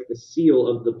we break the seal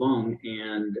of the bung,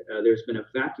 and there's been a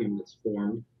vacuum that's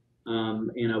formed.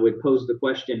 And I would pose the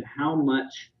question, how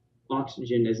much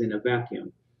oxygen is in a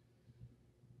vacuum?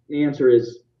 The answer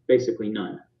is basically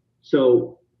none.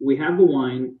 So we have the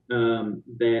wine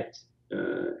that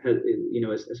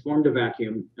has formed a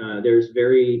vacuum. There's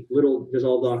very little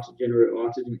dissolved oxygen or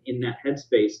oxygen in that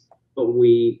headspace, but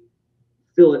we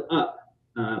fill it up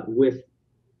with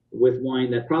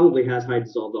wine that probably has high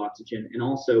dissolved oxygen. And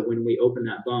also, when we open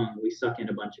that bung, we suck in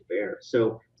a bunch of air.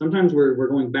 So sometimes we're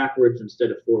going backwards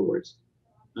instead of forwards.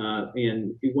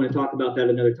 And if you want to talk about that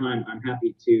another time, I'm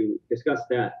happy to discuss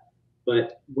that.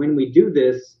 But when we do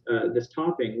this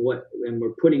topping, and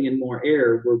we're putting in more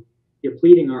air, we're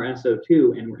depleting our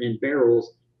SO2, and we're in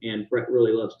barrels. And Brett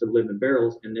really loves to live in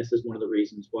barrels, and this is one of the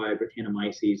reasons why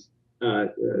Brettanomyces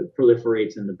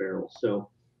proliferates in the barrel. So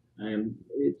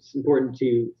it's important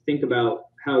to think about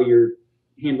how you're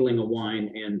handling a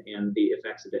wine and the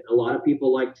effects of it. A lot of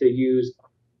people like to use,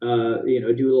 do a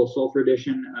little sulfur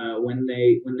addition when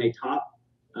they top.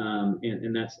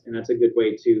 And that's a good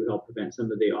way to help prevent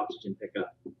some of the oxygen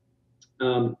pickup.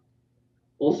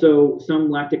 Also, some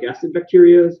lactic acid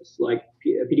bacteria, like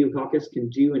Pediococcus, can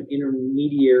do an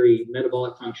intermediary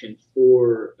metabolic function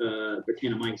for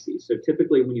Brettanomyces. So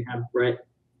typically, when you have Brett,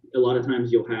 a lot of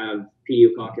times you'll have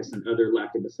Pediococcus and other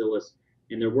lactobacillus,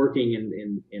 and they're working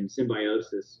in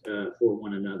symbiosis for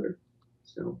one another.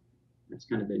 So that's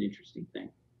kind of an interesting thing.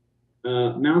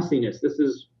 Mousiness. This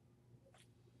is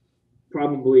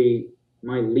probably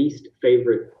my least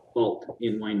favorite fault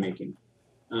in winemaking.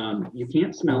 You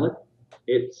can't smell it.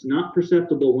 It's not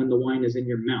perceptible when the wine is in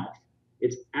your mouth.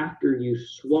 It's after you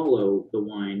swallow the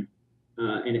wine,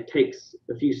 and it takes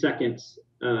a few seconds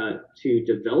to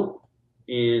develop.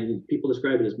 And people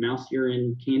describe it as mouse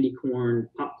urine, candy corn,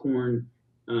 popcorn,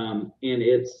 and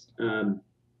it's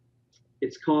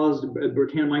caused.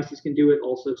 Brettanomyces can do it.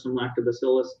 Also, some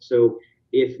lactobacillus. So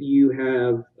if you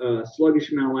have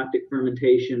sluggish malolactic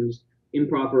fermentations,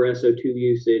 improper SO2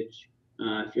 usage,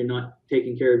 if you're not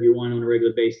taking care of your wine on a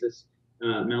regular basis,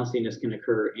 mousiness can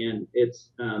occur. And it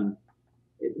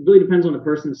really depends on the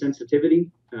person's sensitivity.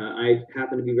 I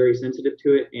happen to be very sensitive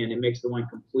to it, and it makes the wine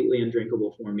completely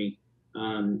undrinkable for me.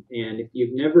 And if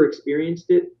you've never experienced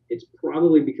it, it's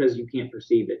probably because you can't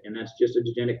perceive it, and that's just a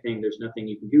genetic thing. There's nothing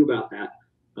you can do about that.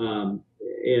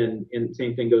 And the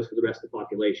same thing goes for the rest of the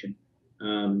population.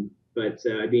 but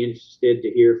I'd be interested to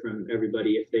hear from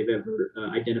everybody if they've ever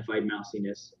identified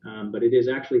mousiness. But it is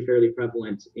actually fairly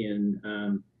prevalent in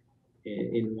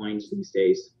wines these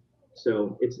days.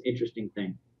 So it's an interesting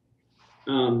thing.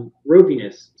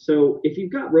 Ropiness. So if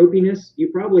you've got ropiness, you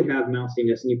probably have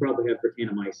mousiness and you probably have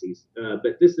Brettanomyces.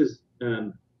 But this is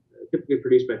typically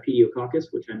produced by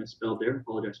Pediococcus, which I misspelled there.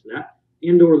 Apologize for that.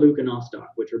 And or Leuconostoc,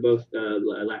 which are both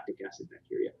lactic acid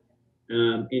bacteria.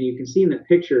 And you can see in that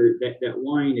picture that that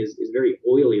wine is very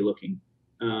oily looking.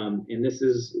 And this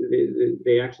is,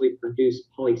 they actually produce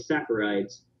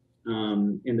polysaccharides,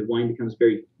 and the wine becomes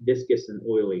very viscous and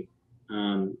oily.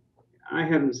 Um, I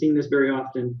haven't seen this very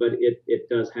often, but it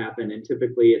does happen, and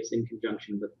typically it's in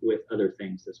conjunction with other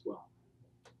things as well.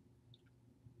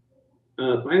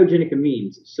 Biogenic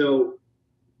amines. So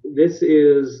this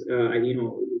is,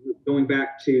 going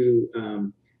back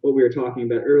to what we were talking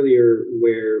about earlier,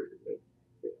 where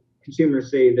consumers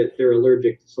say that they're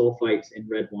allergic to sulfites in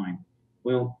red wine.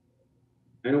 Well,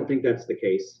 I don't think that's the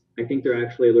case. I think they're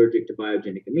actually allergic to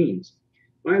biogenic amines.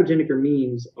 Biogenic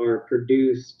amines are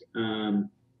produced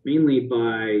mainly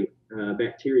by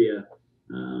bacteria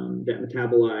that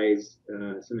metabolize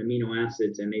some amino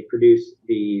acids, and they produce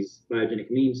these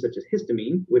biogenic amines such as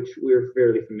histamine, which we're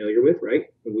fairly familiar with,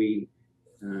 right? We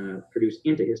produce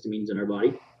antihistamines in our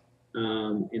body.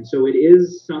 And so it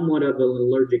is somewhat of an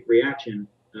allergic reaction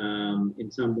in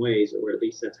some ways, or at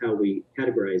least that's how we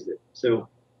categorize it. So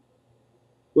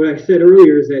what I said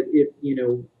earlier is that if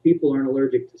people aren't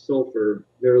allergic to sulfur,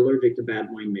 they're allergic to bad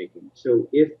winemaking. So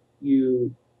if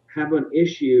you have an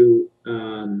issue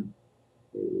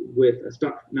with a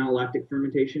stuck malolactic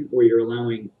fermentation, or you're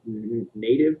allowing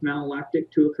native malolactic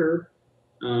to occur,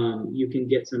 you can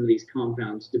get some of these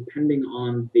compounds depending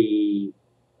on the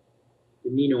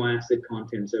amino acid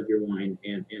contents of your wine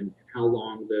and how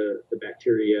long the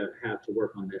bacteria have to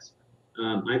work on this.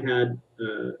 I've had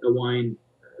a wine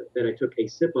that I took a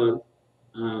sip of,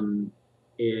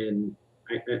 and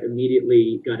I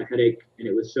immediately got a headache, and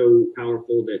it was so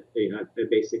powerful that I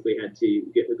basically had to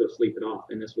go sleep it off.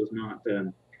 And this was not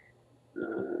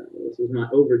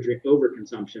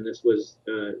overconsumption. This was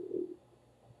a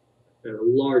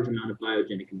large amount of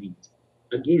biogenic amines.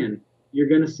 Again, you're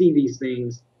going to see these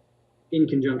things in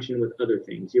conjunction with other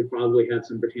things. You'll probably have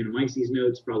some Brettanomyces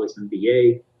notes, probably some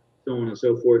BA, so on and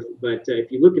so forth. But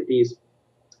if you look at these,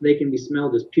 they can be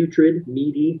smelled as putrid,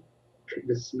 meaty,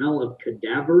 the smell of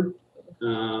cadaver.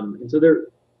 And so the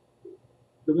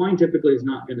wine typically is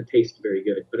not going to taste very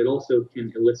good, but it also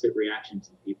can elicit reactions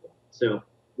in people. So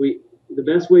the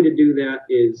best way to do that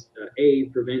is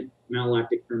prevent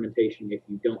malolactic fermentation if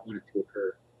you don't want it to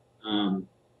occur.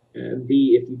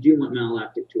 B, if you do want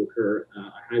malolactic to occur,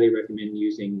 I highly recommend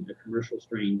using a commercial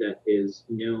strain that is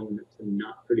known to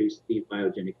not produce these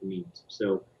biogenic amines.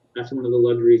 So that's one of the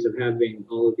luxuries of having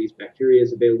all of these bacteria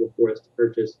available for us to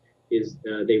purchase, is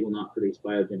they will not produce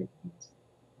biogenic amines.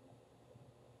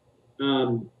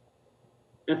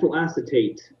 Ethyl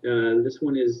acetate. This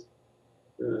one is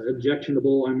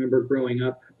objectionable. I remember growing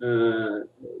up,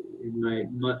 my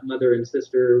mother and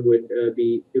sister would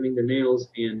be doing their nails,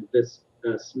 and this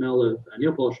smell of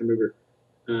nail polish remover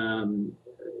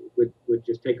would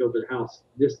just take over the house.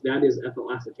 That is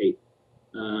ethyl acetate,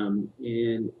 and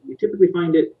you typically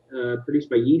find it produced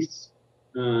by yeasts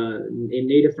in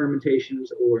native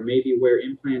fermentations, or maybe where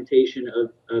implantation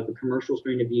of a commercial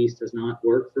strain of yeast has not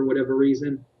worked for whatever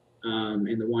reason.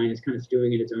 And the wine is kind of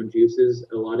stewing in its own juices.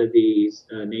 A lot of these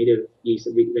native yeast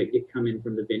that come in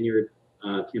from the vineyard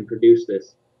can produce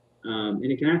this, and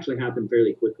it can actually happen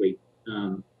fairly quickly.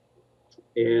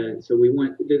 And so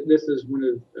this is one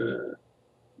of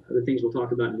the things we'll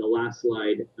talk about in the last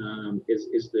slide,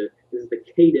 is the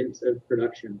cadence of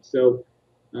production. So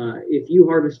if you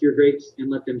harvest your grapes and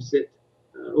let them sit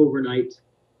overnight,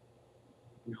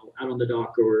 out on the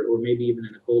dock, or maybe even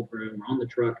in a cold room or on the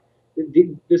truck,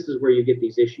 this is where you get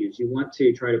these issues. You want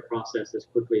to try to process as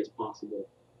quickly as possible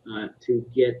to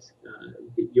get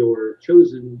your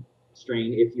chosen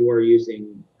strain, if you are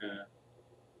using a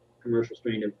commercial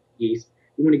strain of yeast.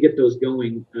 You want to get those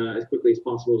going as quickly as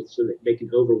possible so that they can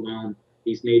overwhelm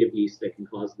these native yeasts that can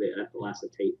cause the ethyl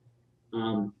acetate.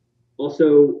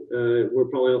 Also, we're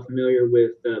probably all familiar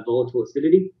with volatile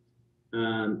acidity.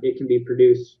 It can be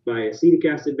produced by acetic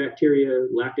acid bacteria,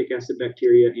 lactic acid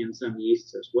bacteria, and some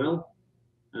yeasts as well.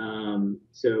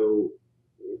 So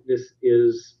this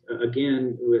is,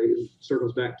 again,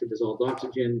 circles back to dissolved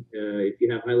oxygen. If you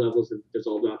have high levels of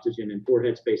dissolved oxygen and poor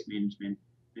headspace management,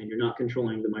 and you're not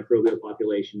controlling the microbial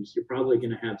populations, you're probably going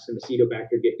to have some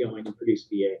acetobacter get going and produce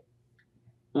VA.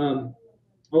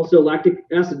 Also, lactic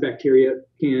acid bacteria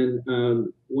can,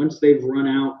 once they've run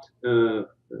out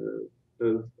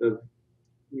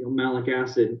malic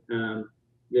acid,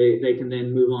 they can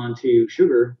then move on to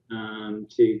sugar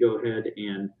to go ahead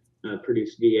and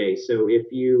produce VA. So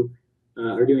if you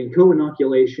are doing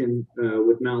co-inoculation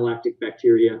with malolactic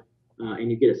bacteria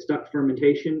and you get a stuck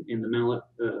fermentation and the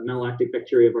malolactic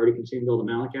bacteria have already consumed all the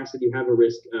malic acid, you have a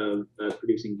risk of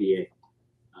producing VA.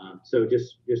 So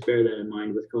just bear that in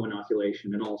mind with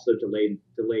co-inoculation and also delayed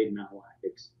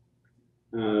malolactics.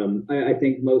 I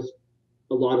think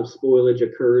a lot of spoilage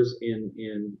occurs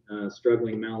in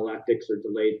struggling malolactics or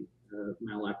delayed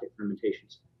malolactic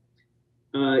fermentations.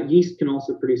 Yeast can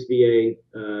also produce VA,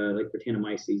 like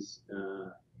Brettanomyces,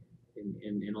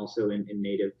 and also in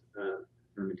native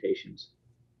fermentations.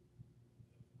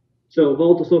 So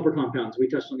volatile sulfur compounds, we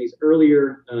touched on these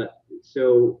earlier.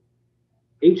 So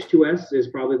H2S is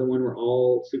probably the one we're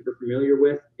all super familiar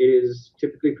with. It is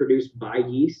typically produced by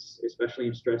yeasts, especially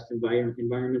in stressed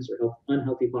environments or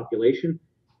unhealthy population.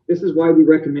 This is why we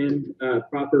recommend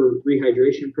proper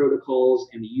rehydration protocols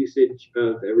and the usage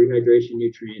of a rehydration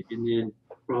nutrient, and then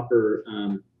proper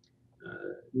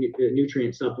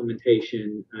nutrient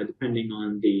supplementation depending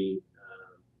on the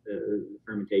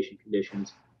fermentation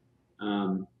conditions.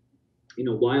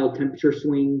 Wild temperature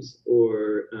swings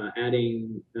or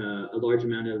adding a large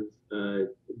amount of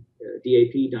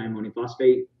DAP, diammonium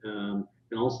phosphate,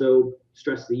 can also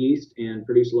stress the yeast and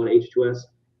produce a lot of H2S.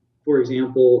 For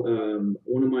example,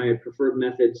 one of my preferred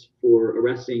methods for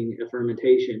arresting a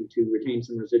fermentation to retain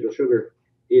some residual sugar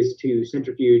is to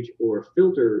centrifuge or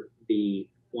filter the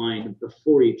wine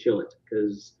before you chill it,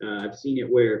 because I've seen it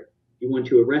where you want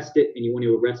to arrest it and you want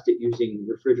to arrest it using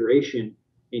refrigeration,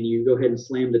 and you go ahead and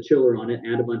slam the chiller on it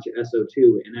and add a bunch of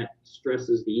SO2, and that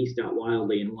stresses the yeast out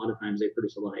wildly, and a lot of times they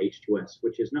produce a lot of H2S,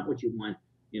 which is not what you want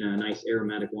in a nice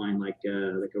aromatic wine like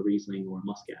a Riesling or a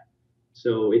Muscat.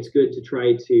 So it's good to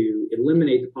try to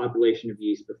eliminate the population of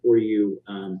yeast before you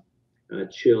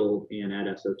chill and add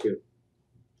SO2.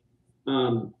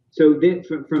 So then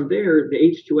from there, the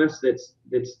H2S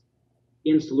that's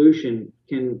in solution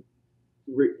can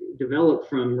develop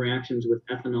from reactions with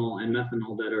ethanol and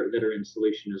methanol that are in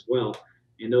solution as well,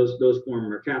 and those form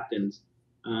mercaptans.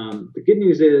 The good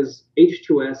news is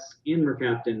H2S and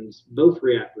mercaptans both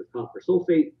react with copper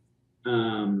sulfate,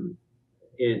 and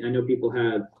I know people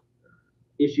have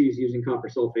issues using copper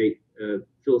sulfate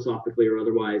philosophically or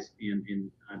otherwise,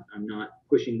 and I'm not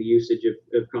pushing the usage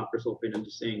of copper sulfate. I'm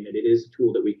just saying that it is a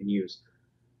tool that we can use.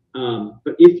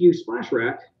 But if you splash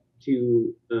rack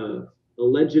to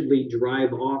allegedly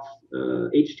drive off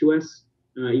H2S,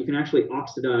 you can actually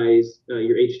oxidize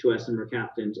your H2S and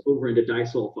mercaptans over into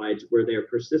disulfides where they're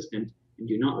persistent and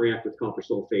do not react with copper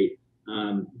sulfate,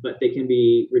 but they can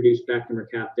be reduced back to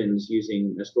mercaptans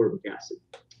using ascorbic acid.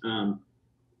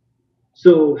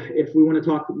 So if we want to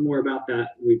talk more about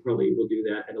that, we probably will do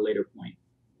that at a later point.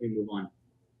 We move on.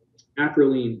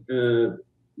 Acrolein,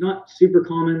 not super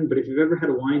common, but if you've ever had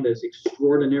a wine that's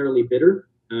extraordinarily bitter,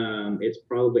 it's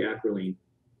probably acrolein.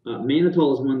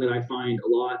 Mannitol is one that I find a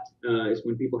lot, is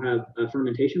when people have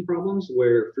fermentation problems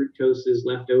where fructose is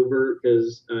left over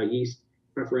because yeast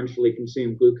preferentially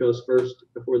consume glucose first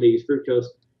before they use fructose.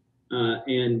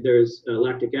 And there's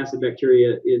lactic acid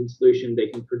bacteria in solution. They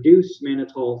can produce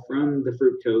mannitol from the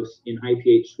fructose in high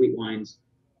pH sweet wines.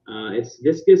 It's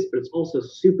viscous, but it's also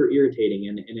super irritating,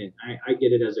 and I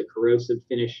get it as a corrosive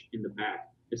finish in the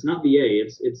back. It's not VA,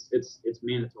 it's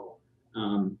mannitol,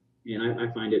 and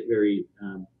I find it very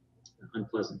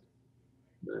unpleasant.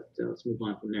 But let's move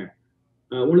on from there.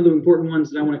 One of the important ones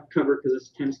that I want to cover, because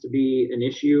this tends to be an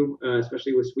issue,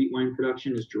 especially with sweet wine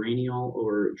production, is geraniol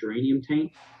or geranium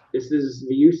taint. This is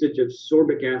the usage of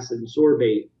sorbic acid and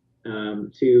sorbate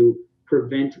to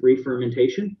prevent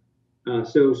re-fermentation.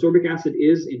 So sorbic acid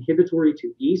is inhibitory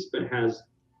to yeast, but has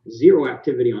zero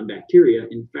activity on bacteria.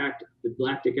 In fact, the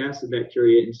lactic acid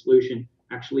bacteria in solution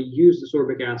actually use the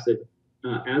sorbic acid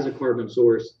as a carbon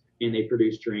source, and they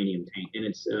produce geranium taint, and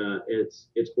it's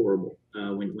horrible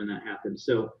when that happens.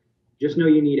 So just know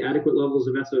you need adequate levels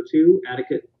of SO2,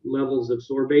 adequate levels of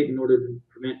sorbate in order to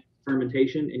prevent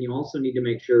fermentation, and you also need to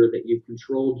make sure that you've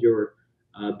controlled your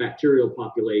bacterial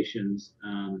populations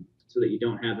so that you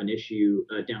don't have an issue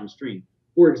downstream.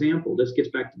 For example, this gets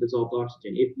back to dissolved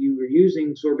oxygen. If you were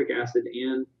using sorbic acid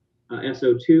and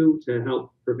SO2 to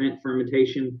help prevent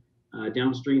fermentation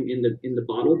downstream in the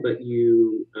bottle, but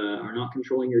you are not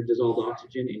controlling your dissolved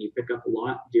oxygen and you pick up a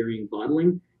lot during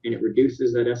bottling and it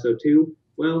reduces that SO2,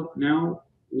 well, now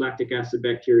lactic acid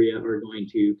bacteria are going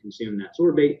to consume that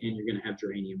sorbate and you're going to have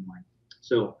geranium wine.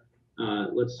 So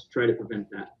let's try to prevent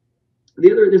that.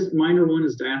 This minor one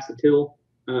is diacetyl.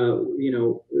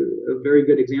 A very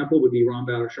good example would be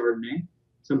Rombauer Chardonnay.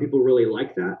 Some people really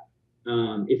like that.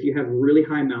 If you have really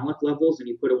high malic levels and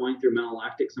you put a wine through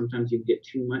malolactic, sometimes you can get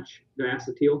too much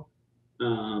diacetyl.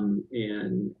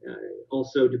 And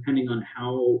also, depending on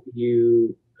how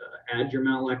you add your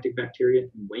malolactic bacteria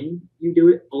and when you do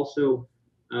it, also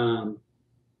um,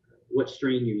 what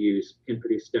strain you use can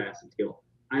produce diacetyl.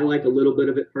 I like a little bit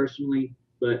of it personally,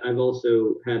 but I've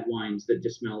also had wines that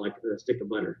just smell like a stick of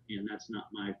butter, and that's not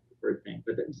my preferred thing.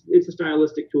 But it's a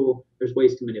stylistic tool. There's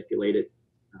ways to manipulate it.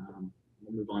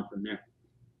 We'll move on from there.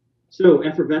 So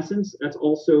effervescence, that's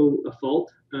also a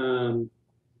fault. In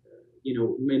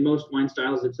most wine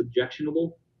styles, it's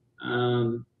objectionable.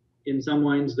 In some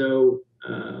wines, though,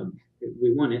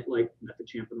 we want it, like Method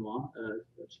Champenois,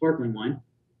 sparkling wine.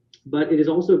 But it is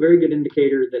also a very good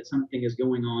indicator that something is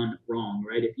going on wrong,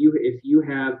 right? If you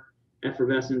have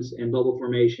effervescence and bubble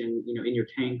formation, in your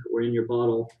tank or in your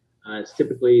bottle, it's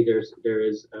typically there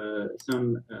is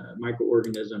some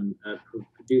microorganism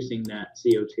producing that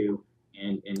CO2,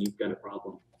 and you've got a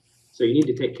problem. So you need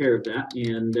to take care of that.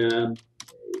 And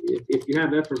if you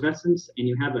have effervescence and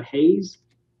you have a haze,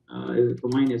 if the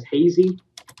wine is hazy,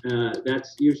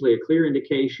 that's usually a clear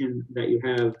indication that you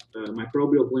have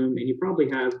microbial bloom, and you probably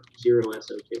have zero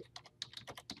SO2.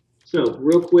 So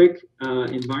real quick,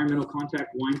 environmental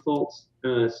contact wine faults.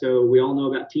 So we all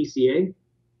know about TCA.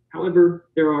 However,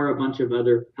 there are a bunch of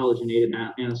other halogenated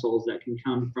aerosols that can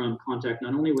come from contact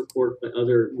not only with cork, but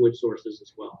other wood sources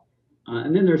as well.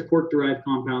 And then there's cork-derived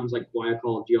compounds like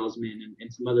guaiacol, geosmin,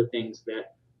 and some other things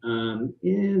that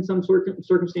in some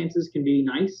circumstances can be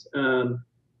nice,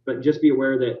 but just be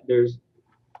aware that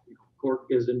cork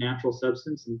is a natural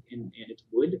substance, and it's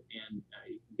wood, and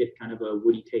you can get kind of a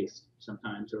woody taste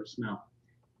sometimes, or smell.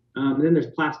 And then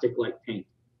there's plastic-like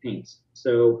paints.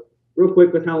 So real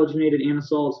quick, with halogenated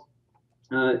aerosols,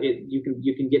 you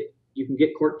can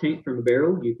get cork taint from a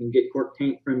barrel. You can get cork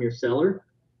taint from your cellar.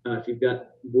 If you've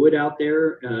got wood out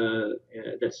there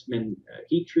that's been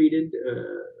heat treated,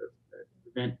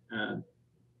 prevent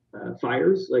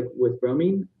fires, like with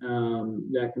bromine,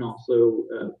 that can also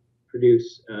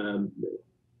produce the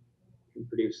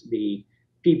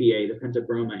PBA, the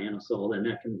pentabroma anisole, and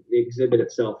that can exhibit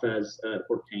itself as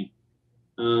cork taint.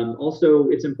 Also,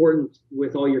 it's important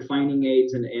with all your fining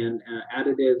aids and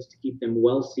additives to keep them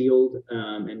well sealed,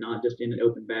 and not just in an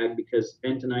open bag, because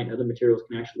bentonite and other materials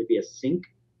can actually be a sink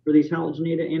for these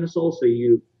halogenated aerosols. So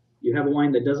you have a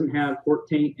wine that doesn't have cork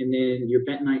taint, and then your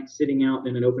bentonite sitting out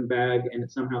in an open bag, and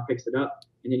it somehow picks it up,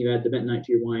 and then you add the bentonite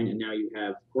to your wine, and now you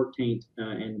have cork taint,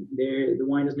 and the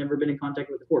wine has never been in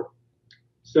contact with the cork.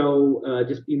 So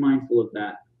just be mindful of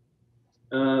that.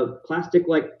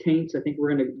 Plastic-like taints, I think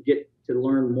we're going to get to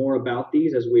learn more about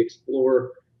these as we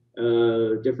explore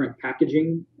different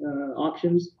packaging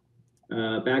options.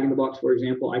 Bag in the box, for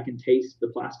example, I can taste the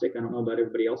plastic. I don't know about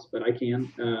everybody else, but I can.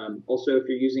 Also, if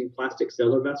you're using plastic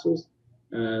cellar vessels,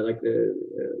 like the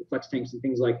flex tanks and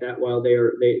things like that, while they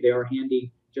are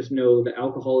handy, just know that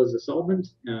alcohol is a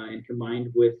solvent, and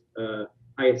combined with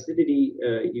high acidity,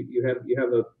 you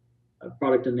have a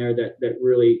product in there that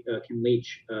really can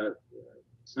leach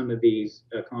some of these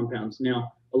compounds.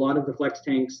 Now, a lot of the flex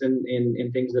tanks and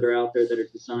things that are out there that are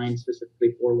designed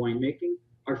specifically for winemaking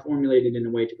are formulated in a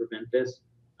way to prevent this.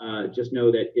 Just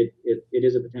know that it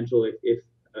is a potential if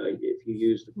you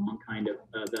use the wrong kind of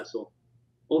vessel.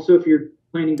 Also, if you're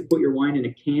planning to put your wine in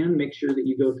a can, make sure that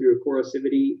you go through a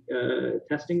corrosivity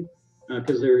testing,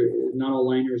 because not all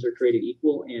liners are created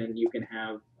equal, and you can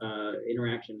have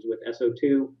interactions with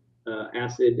SO2,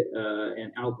 acid,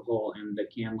 and alcohol, and the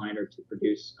can liner to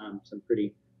produce some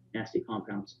pretty nasty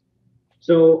compounds.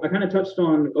 So I kind of touched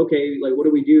on, okay, like what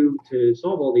do we do to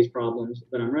solve all these problems?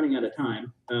 But I'm running out of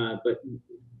time. But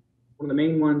one of the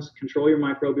main ones, control your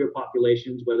microbial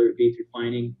populations, whether it be through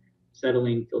fining,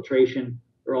 settling, filtration.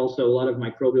 There are also a lot of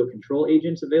microbial control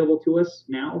agents available to us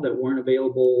now that weren't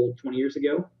available 20 years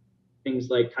ago. Things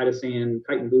like chitosan,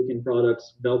 chitin glucan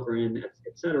products, Velcorin,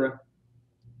 etc.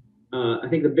 I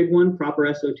think the big one, proper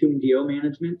SO2 and DO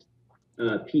management.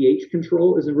 pH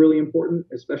control is really important,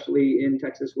 especially in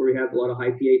Texas where we have a lot of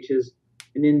high pHs.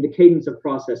 And then the cadence of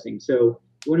processing. So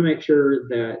you want to make sure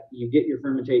that you get your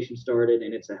fermentation started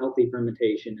and it's a healthy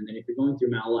fermentation. And then if you're going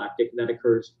through malolactic, that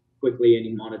occurs quickly and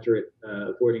you monitor it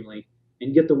accordingly.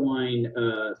 And get the wine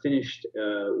finished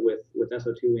with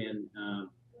SO2 in,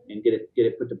 and get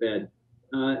it put to bed.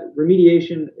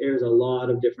 Remediation, there's a lot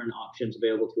of different options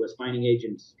available to us. Fining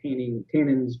agents,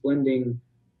 tannins, blending,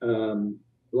 a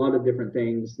lot of different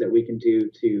things that we can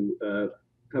do to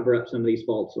cover up some of these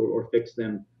faults or fix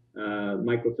them,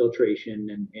 microfiltration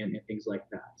and things like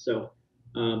that. So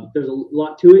there's a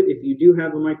lot to it. If you do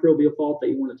have a microbial fault that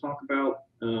you want to talk about,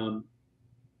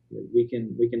 we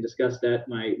can discuss that.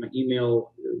 My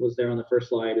email was there on the first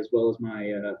slide, as well as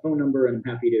my phone number, and I'm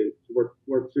happy to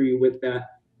work through you with that.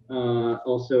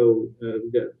 Also,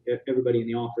 everybody in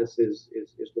the office is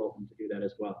welcome to do that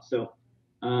as well. So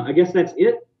I guess that's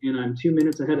it, and I'm 2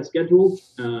 minutes ahead of schedule.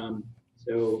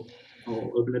 So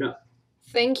I'll open it up.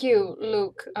 Thank you,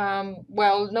 Luke.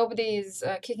 Well, nobody's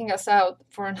kicking us out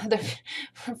for another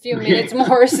few minutes Okay.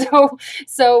 more,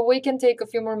 so we can take a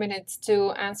few more minutes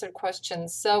to answer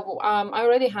questions. So I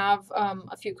already have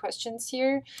a few questions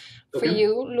here for Okay.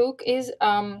 you, Luke.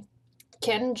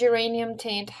 Can geranium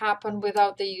taint happen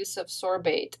without the use of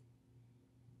sorbate?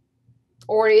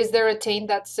 Or is there a taint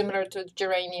that's similar to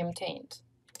geranium taint?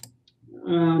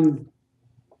 Um,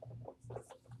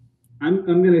 I'm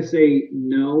going to say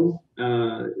no.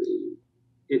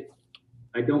 It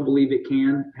I don't believe it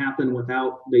can happen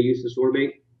without the use of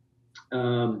sorbate.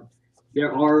 Um,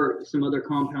 there are some other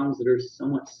compounds that are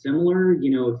somewhat similar. If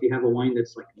you have a wine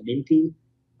that's like minty,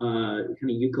 kind of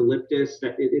eucalyptus,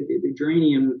 the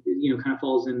geranium, kind of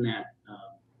falls in that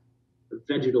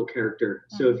vegetal character.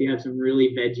 So if you have some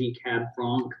really veggie Cab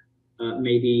Franc,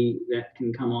 maybe that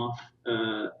can come off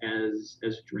as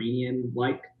geranium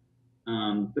like.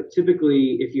 But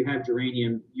typically, if you have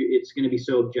geranium, it's going to be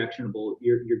so objectionable,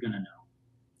 you're going to know.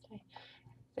 Okay.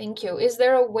 Thank you. Is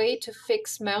there a way to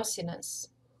fix mousiness?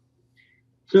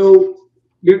 So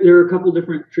there are a couple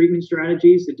different treatment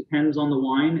strategies. It depends on the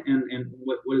wine and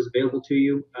what is available to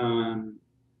you.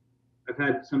 I've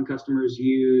had some customers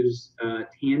use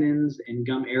tannins and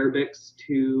gum arabics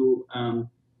to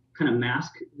kind of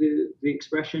mask the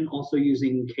expression. Also,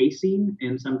 using casein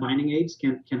and some binding aids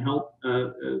can help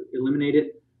eliminate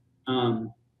it.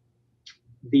 Um,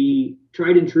 the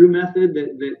tried and true method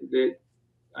that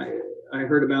I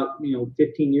heard about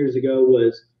 15 years ago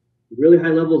was really high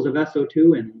levels of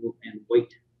SO2 and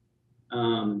weight,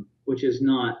 which is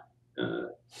not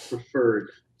preferred.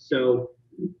 So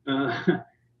uh,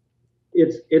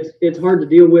 it's hard to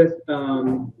deal with.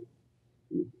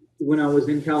 When I was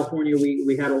in California,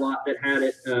 we had a lot that had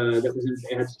it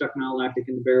it had stuck malolactic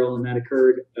in the barrel, and that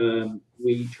occurred.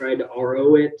 We tried to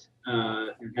RO it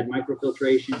and had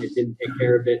microfiltration. It didn't take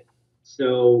care of it.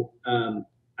 So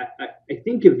I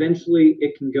think eventually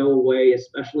it can go away,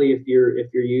 especially if you're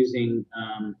using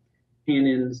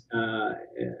tannins.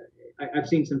 I've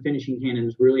seen some finishing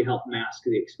tannins really help mask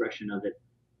the expression of it,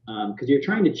 because you're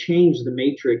trying to change the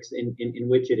matrix in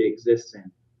which it exists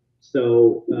in.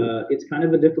 So it's kind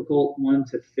of a difficult one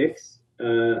to fix,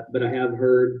 but I have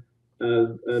heard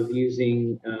of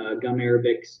using gum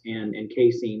arabics and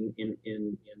casein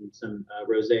in some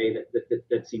rosé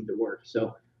that seem to work.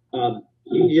 So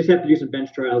you just have to do some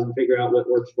bench trials and figure out what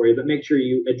works for you, but make sure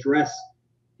you address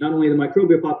not only the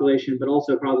microbial population, but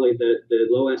also probably the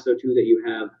low SO2 that you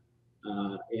have,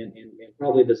 and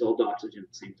probably dissolved oxygen at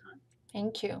the same time.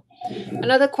 Thank you.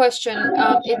 Another question.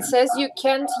 It says you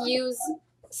can't use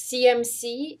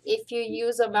CMC if you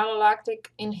use a malolactic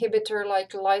inhibitor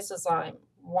like lysozyme.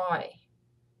 Why?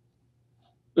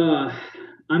 Uh,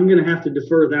 I'm going to have to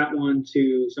defer that one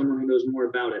to someone who knows more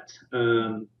about it.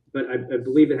 But I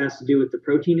believe it has to do with the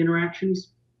protein interactions.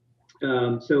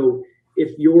 So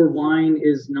if your wine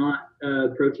is not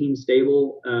protein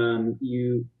stable,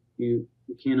 you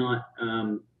cannot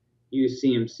use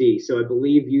CMC. So I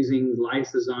believe using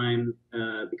lysozyme,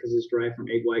 because it's derived from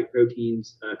egg white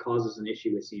proteins, causes an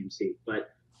issue with CMC.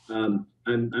 But I'm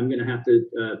going to have to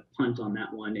punt on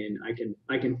that one, and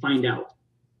I can find out.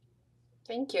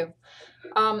 Thank you.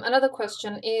 Another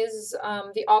question is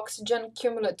the oxygen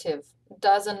cumulative.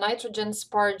 Does a nitrogen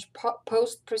sparge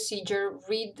post-procedure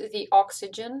read the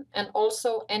oxygen, and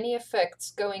also any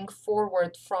effects going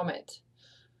forward from it?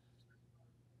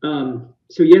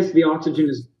 So yes, the oxygen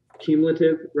is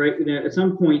cumulative, right? At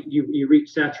some point, you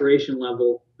reach saturation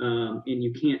level, and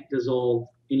you can't dissolve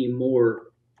any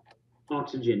more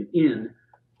oxygen in,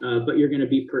 but you're going to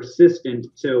be persistent.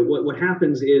 So what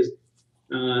happens is,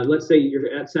 let's say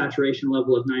you're at saturation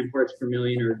level of 9 parts per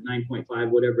million or 9.5,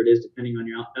 whatever it is, depending on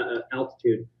your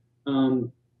altitude.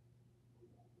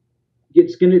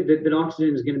 It's going to that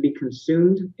oxygen is going to be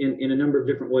consumed in a number of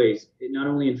different ways, not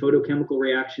only in photochemical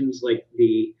reactions like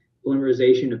the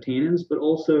polymerization of tannins, but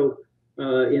also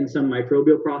in some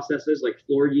microbial processes like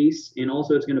floor yeast, and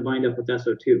also it's going to bind up with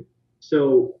SO2.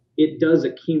 So it does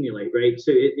accumulate, right?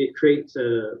 So it creates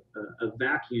a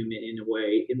vacuum in a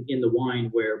way in the wine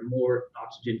where more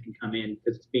oxygen can come in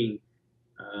because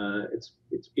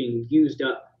it's being used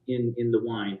up in the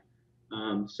wine.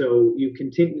 So you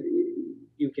can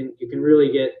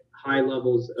really get high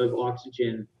levels of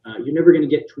oxygen. You're never going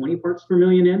to get 20 parts per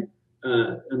million in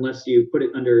unless you put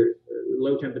it under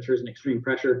low temperatures and extreme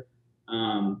pressure.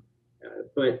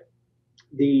 But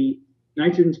the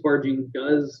nitrogen sparging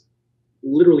does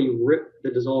literally rip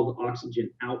the dissolved oxygen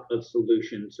out of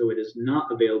solution, so it is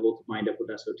not available to bind up with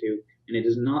SO2, and it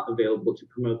is not available to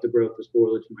promote the growth of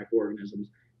sporulage microorganisms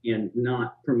and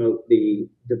not promote the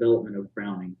development of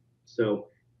browning. So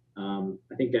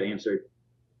I think that answered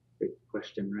the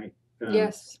question, right?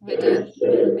 Yes, we did.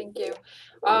 Thank you.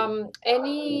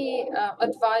 Any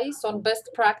advice on best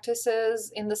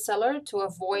practices in the cellar to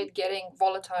avoid getting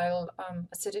volatile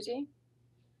acidity?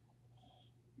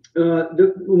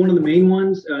 One of the main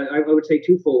ones, I would say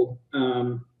twofold.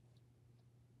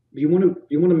 You want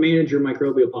to manage your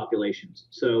microbial populations.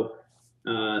 So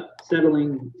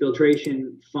settling,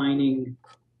 filtration, fining,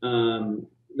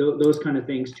 those kind of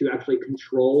things to actually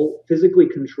physically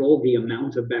control the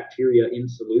amount of bacteria in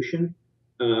solution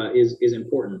is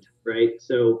important, right?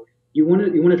 So you want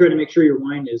to try to make sure your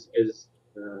wine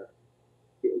uh,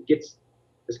 gets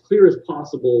as clear as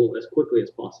possible as quickly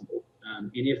as possible.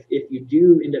 And if you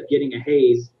do end up getting a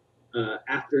haze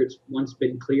after it's once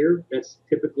been clear, that's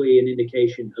typically an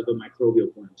indication of a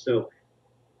microbial bloom. So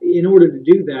in order to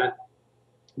do that,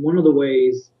 one of the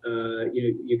ways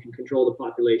you can control the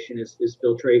population is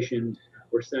filtration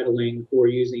or settling, or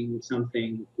using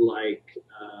something like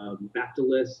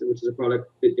Bacillus, which is a product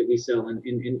that we sell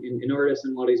in Artis,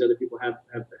 and a lot of these other people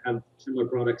have similar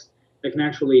products that can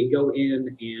actually go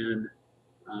in and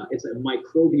it's a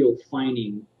microbial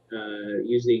fining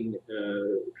using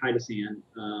chitosan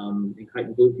and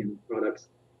chitoglucan products,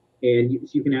 and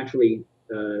so you can actually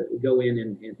go in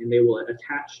and they will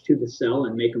attach to the cell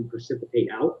and make them precipitate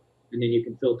out, and then you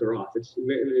can filter off. It's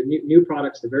new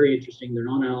products. They're very interesting. They're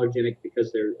non-allergenic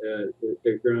because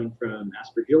they're grown from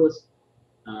Aspergillus,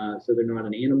 so they're not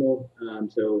an animal.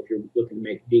 So if you're looking to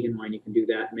make vegan wine, you can do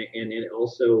that, and it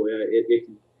also it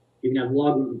can you can have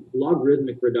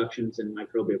logarithmic reductions in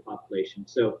microbial population.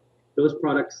 So those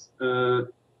products are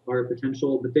a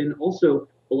potential, but then also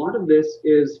a lot of this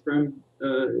is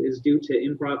due to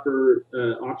improper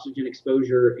oxygen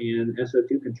exposure and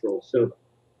SO2 control. So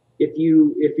if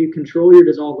you control your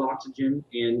dissolved oxygen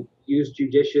and use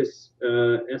judicious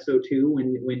SO2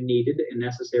 when needed and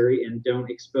necessary, and don't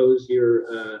expose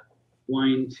your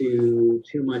wine to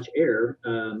too much air,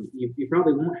 you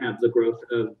probably won't have the growth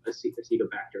of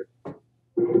acetobacter.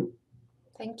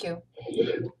 Thank you.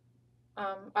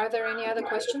 Are there any other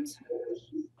questions?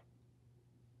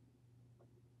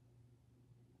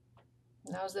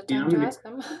 Now's the time to ask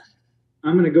them.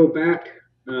 I'm gonna go back.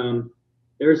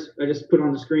 I just put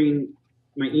on the screen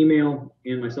my email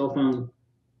and my cell phone.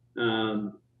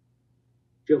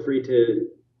 Feel free to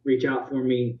reach out for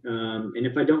me. And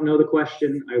if I don't know the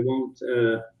question, I won't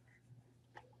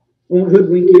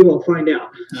hoodwink you. I'll find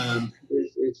out.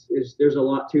 There's a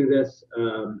lot to this,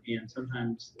 and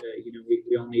sometimes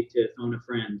we all need to phone a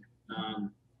friend.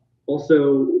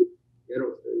 Also,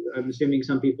 I'm assuming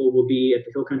some people will be at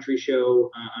the Hill Country Show.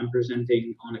 I'm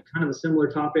presenting on a kind of a similar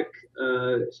topic,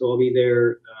 so I'll be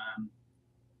there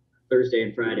Thursday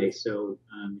and Friday. So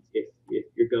if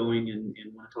you're going and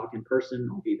want to talk in person,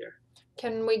 I'll be there.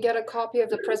 Can we get a copy of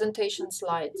the presentation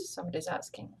slides? Somebody's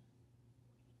asking.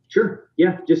 Sure.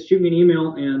 Yeah. Just shoot me an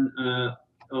email, and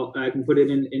I can put it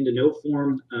into note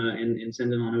form and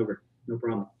send it on over. No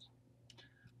problem.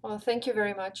 Well, thank you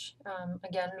very much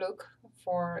again, Luke,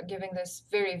 for giving this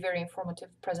very, very informative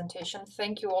presentation.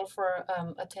 Thank you all for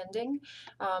attending.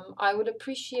 I would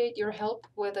appreciate your help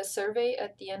with a survey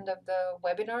at the end of the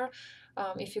webinar.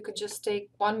 If you could just take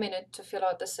 1 minute to fill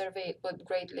out the survey, it would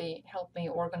greatly help me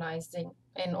organizing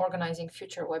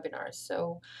future webinars.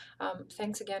 So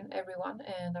thanks again, everyone,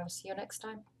 and I'll see you next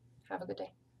time. Have a good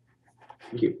day.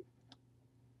 Thank you.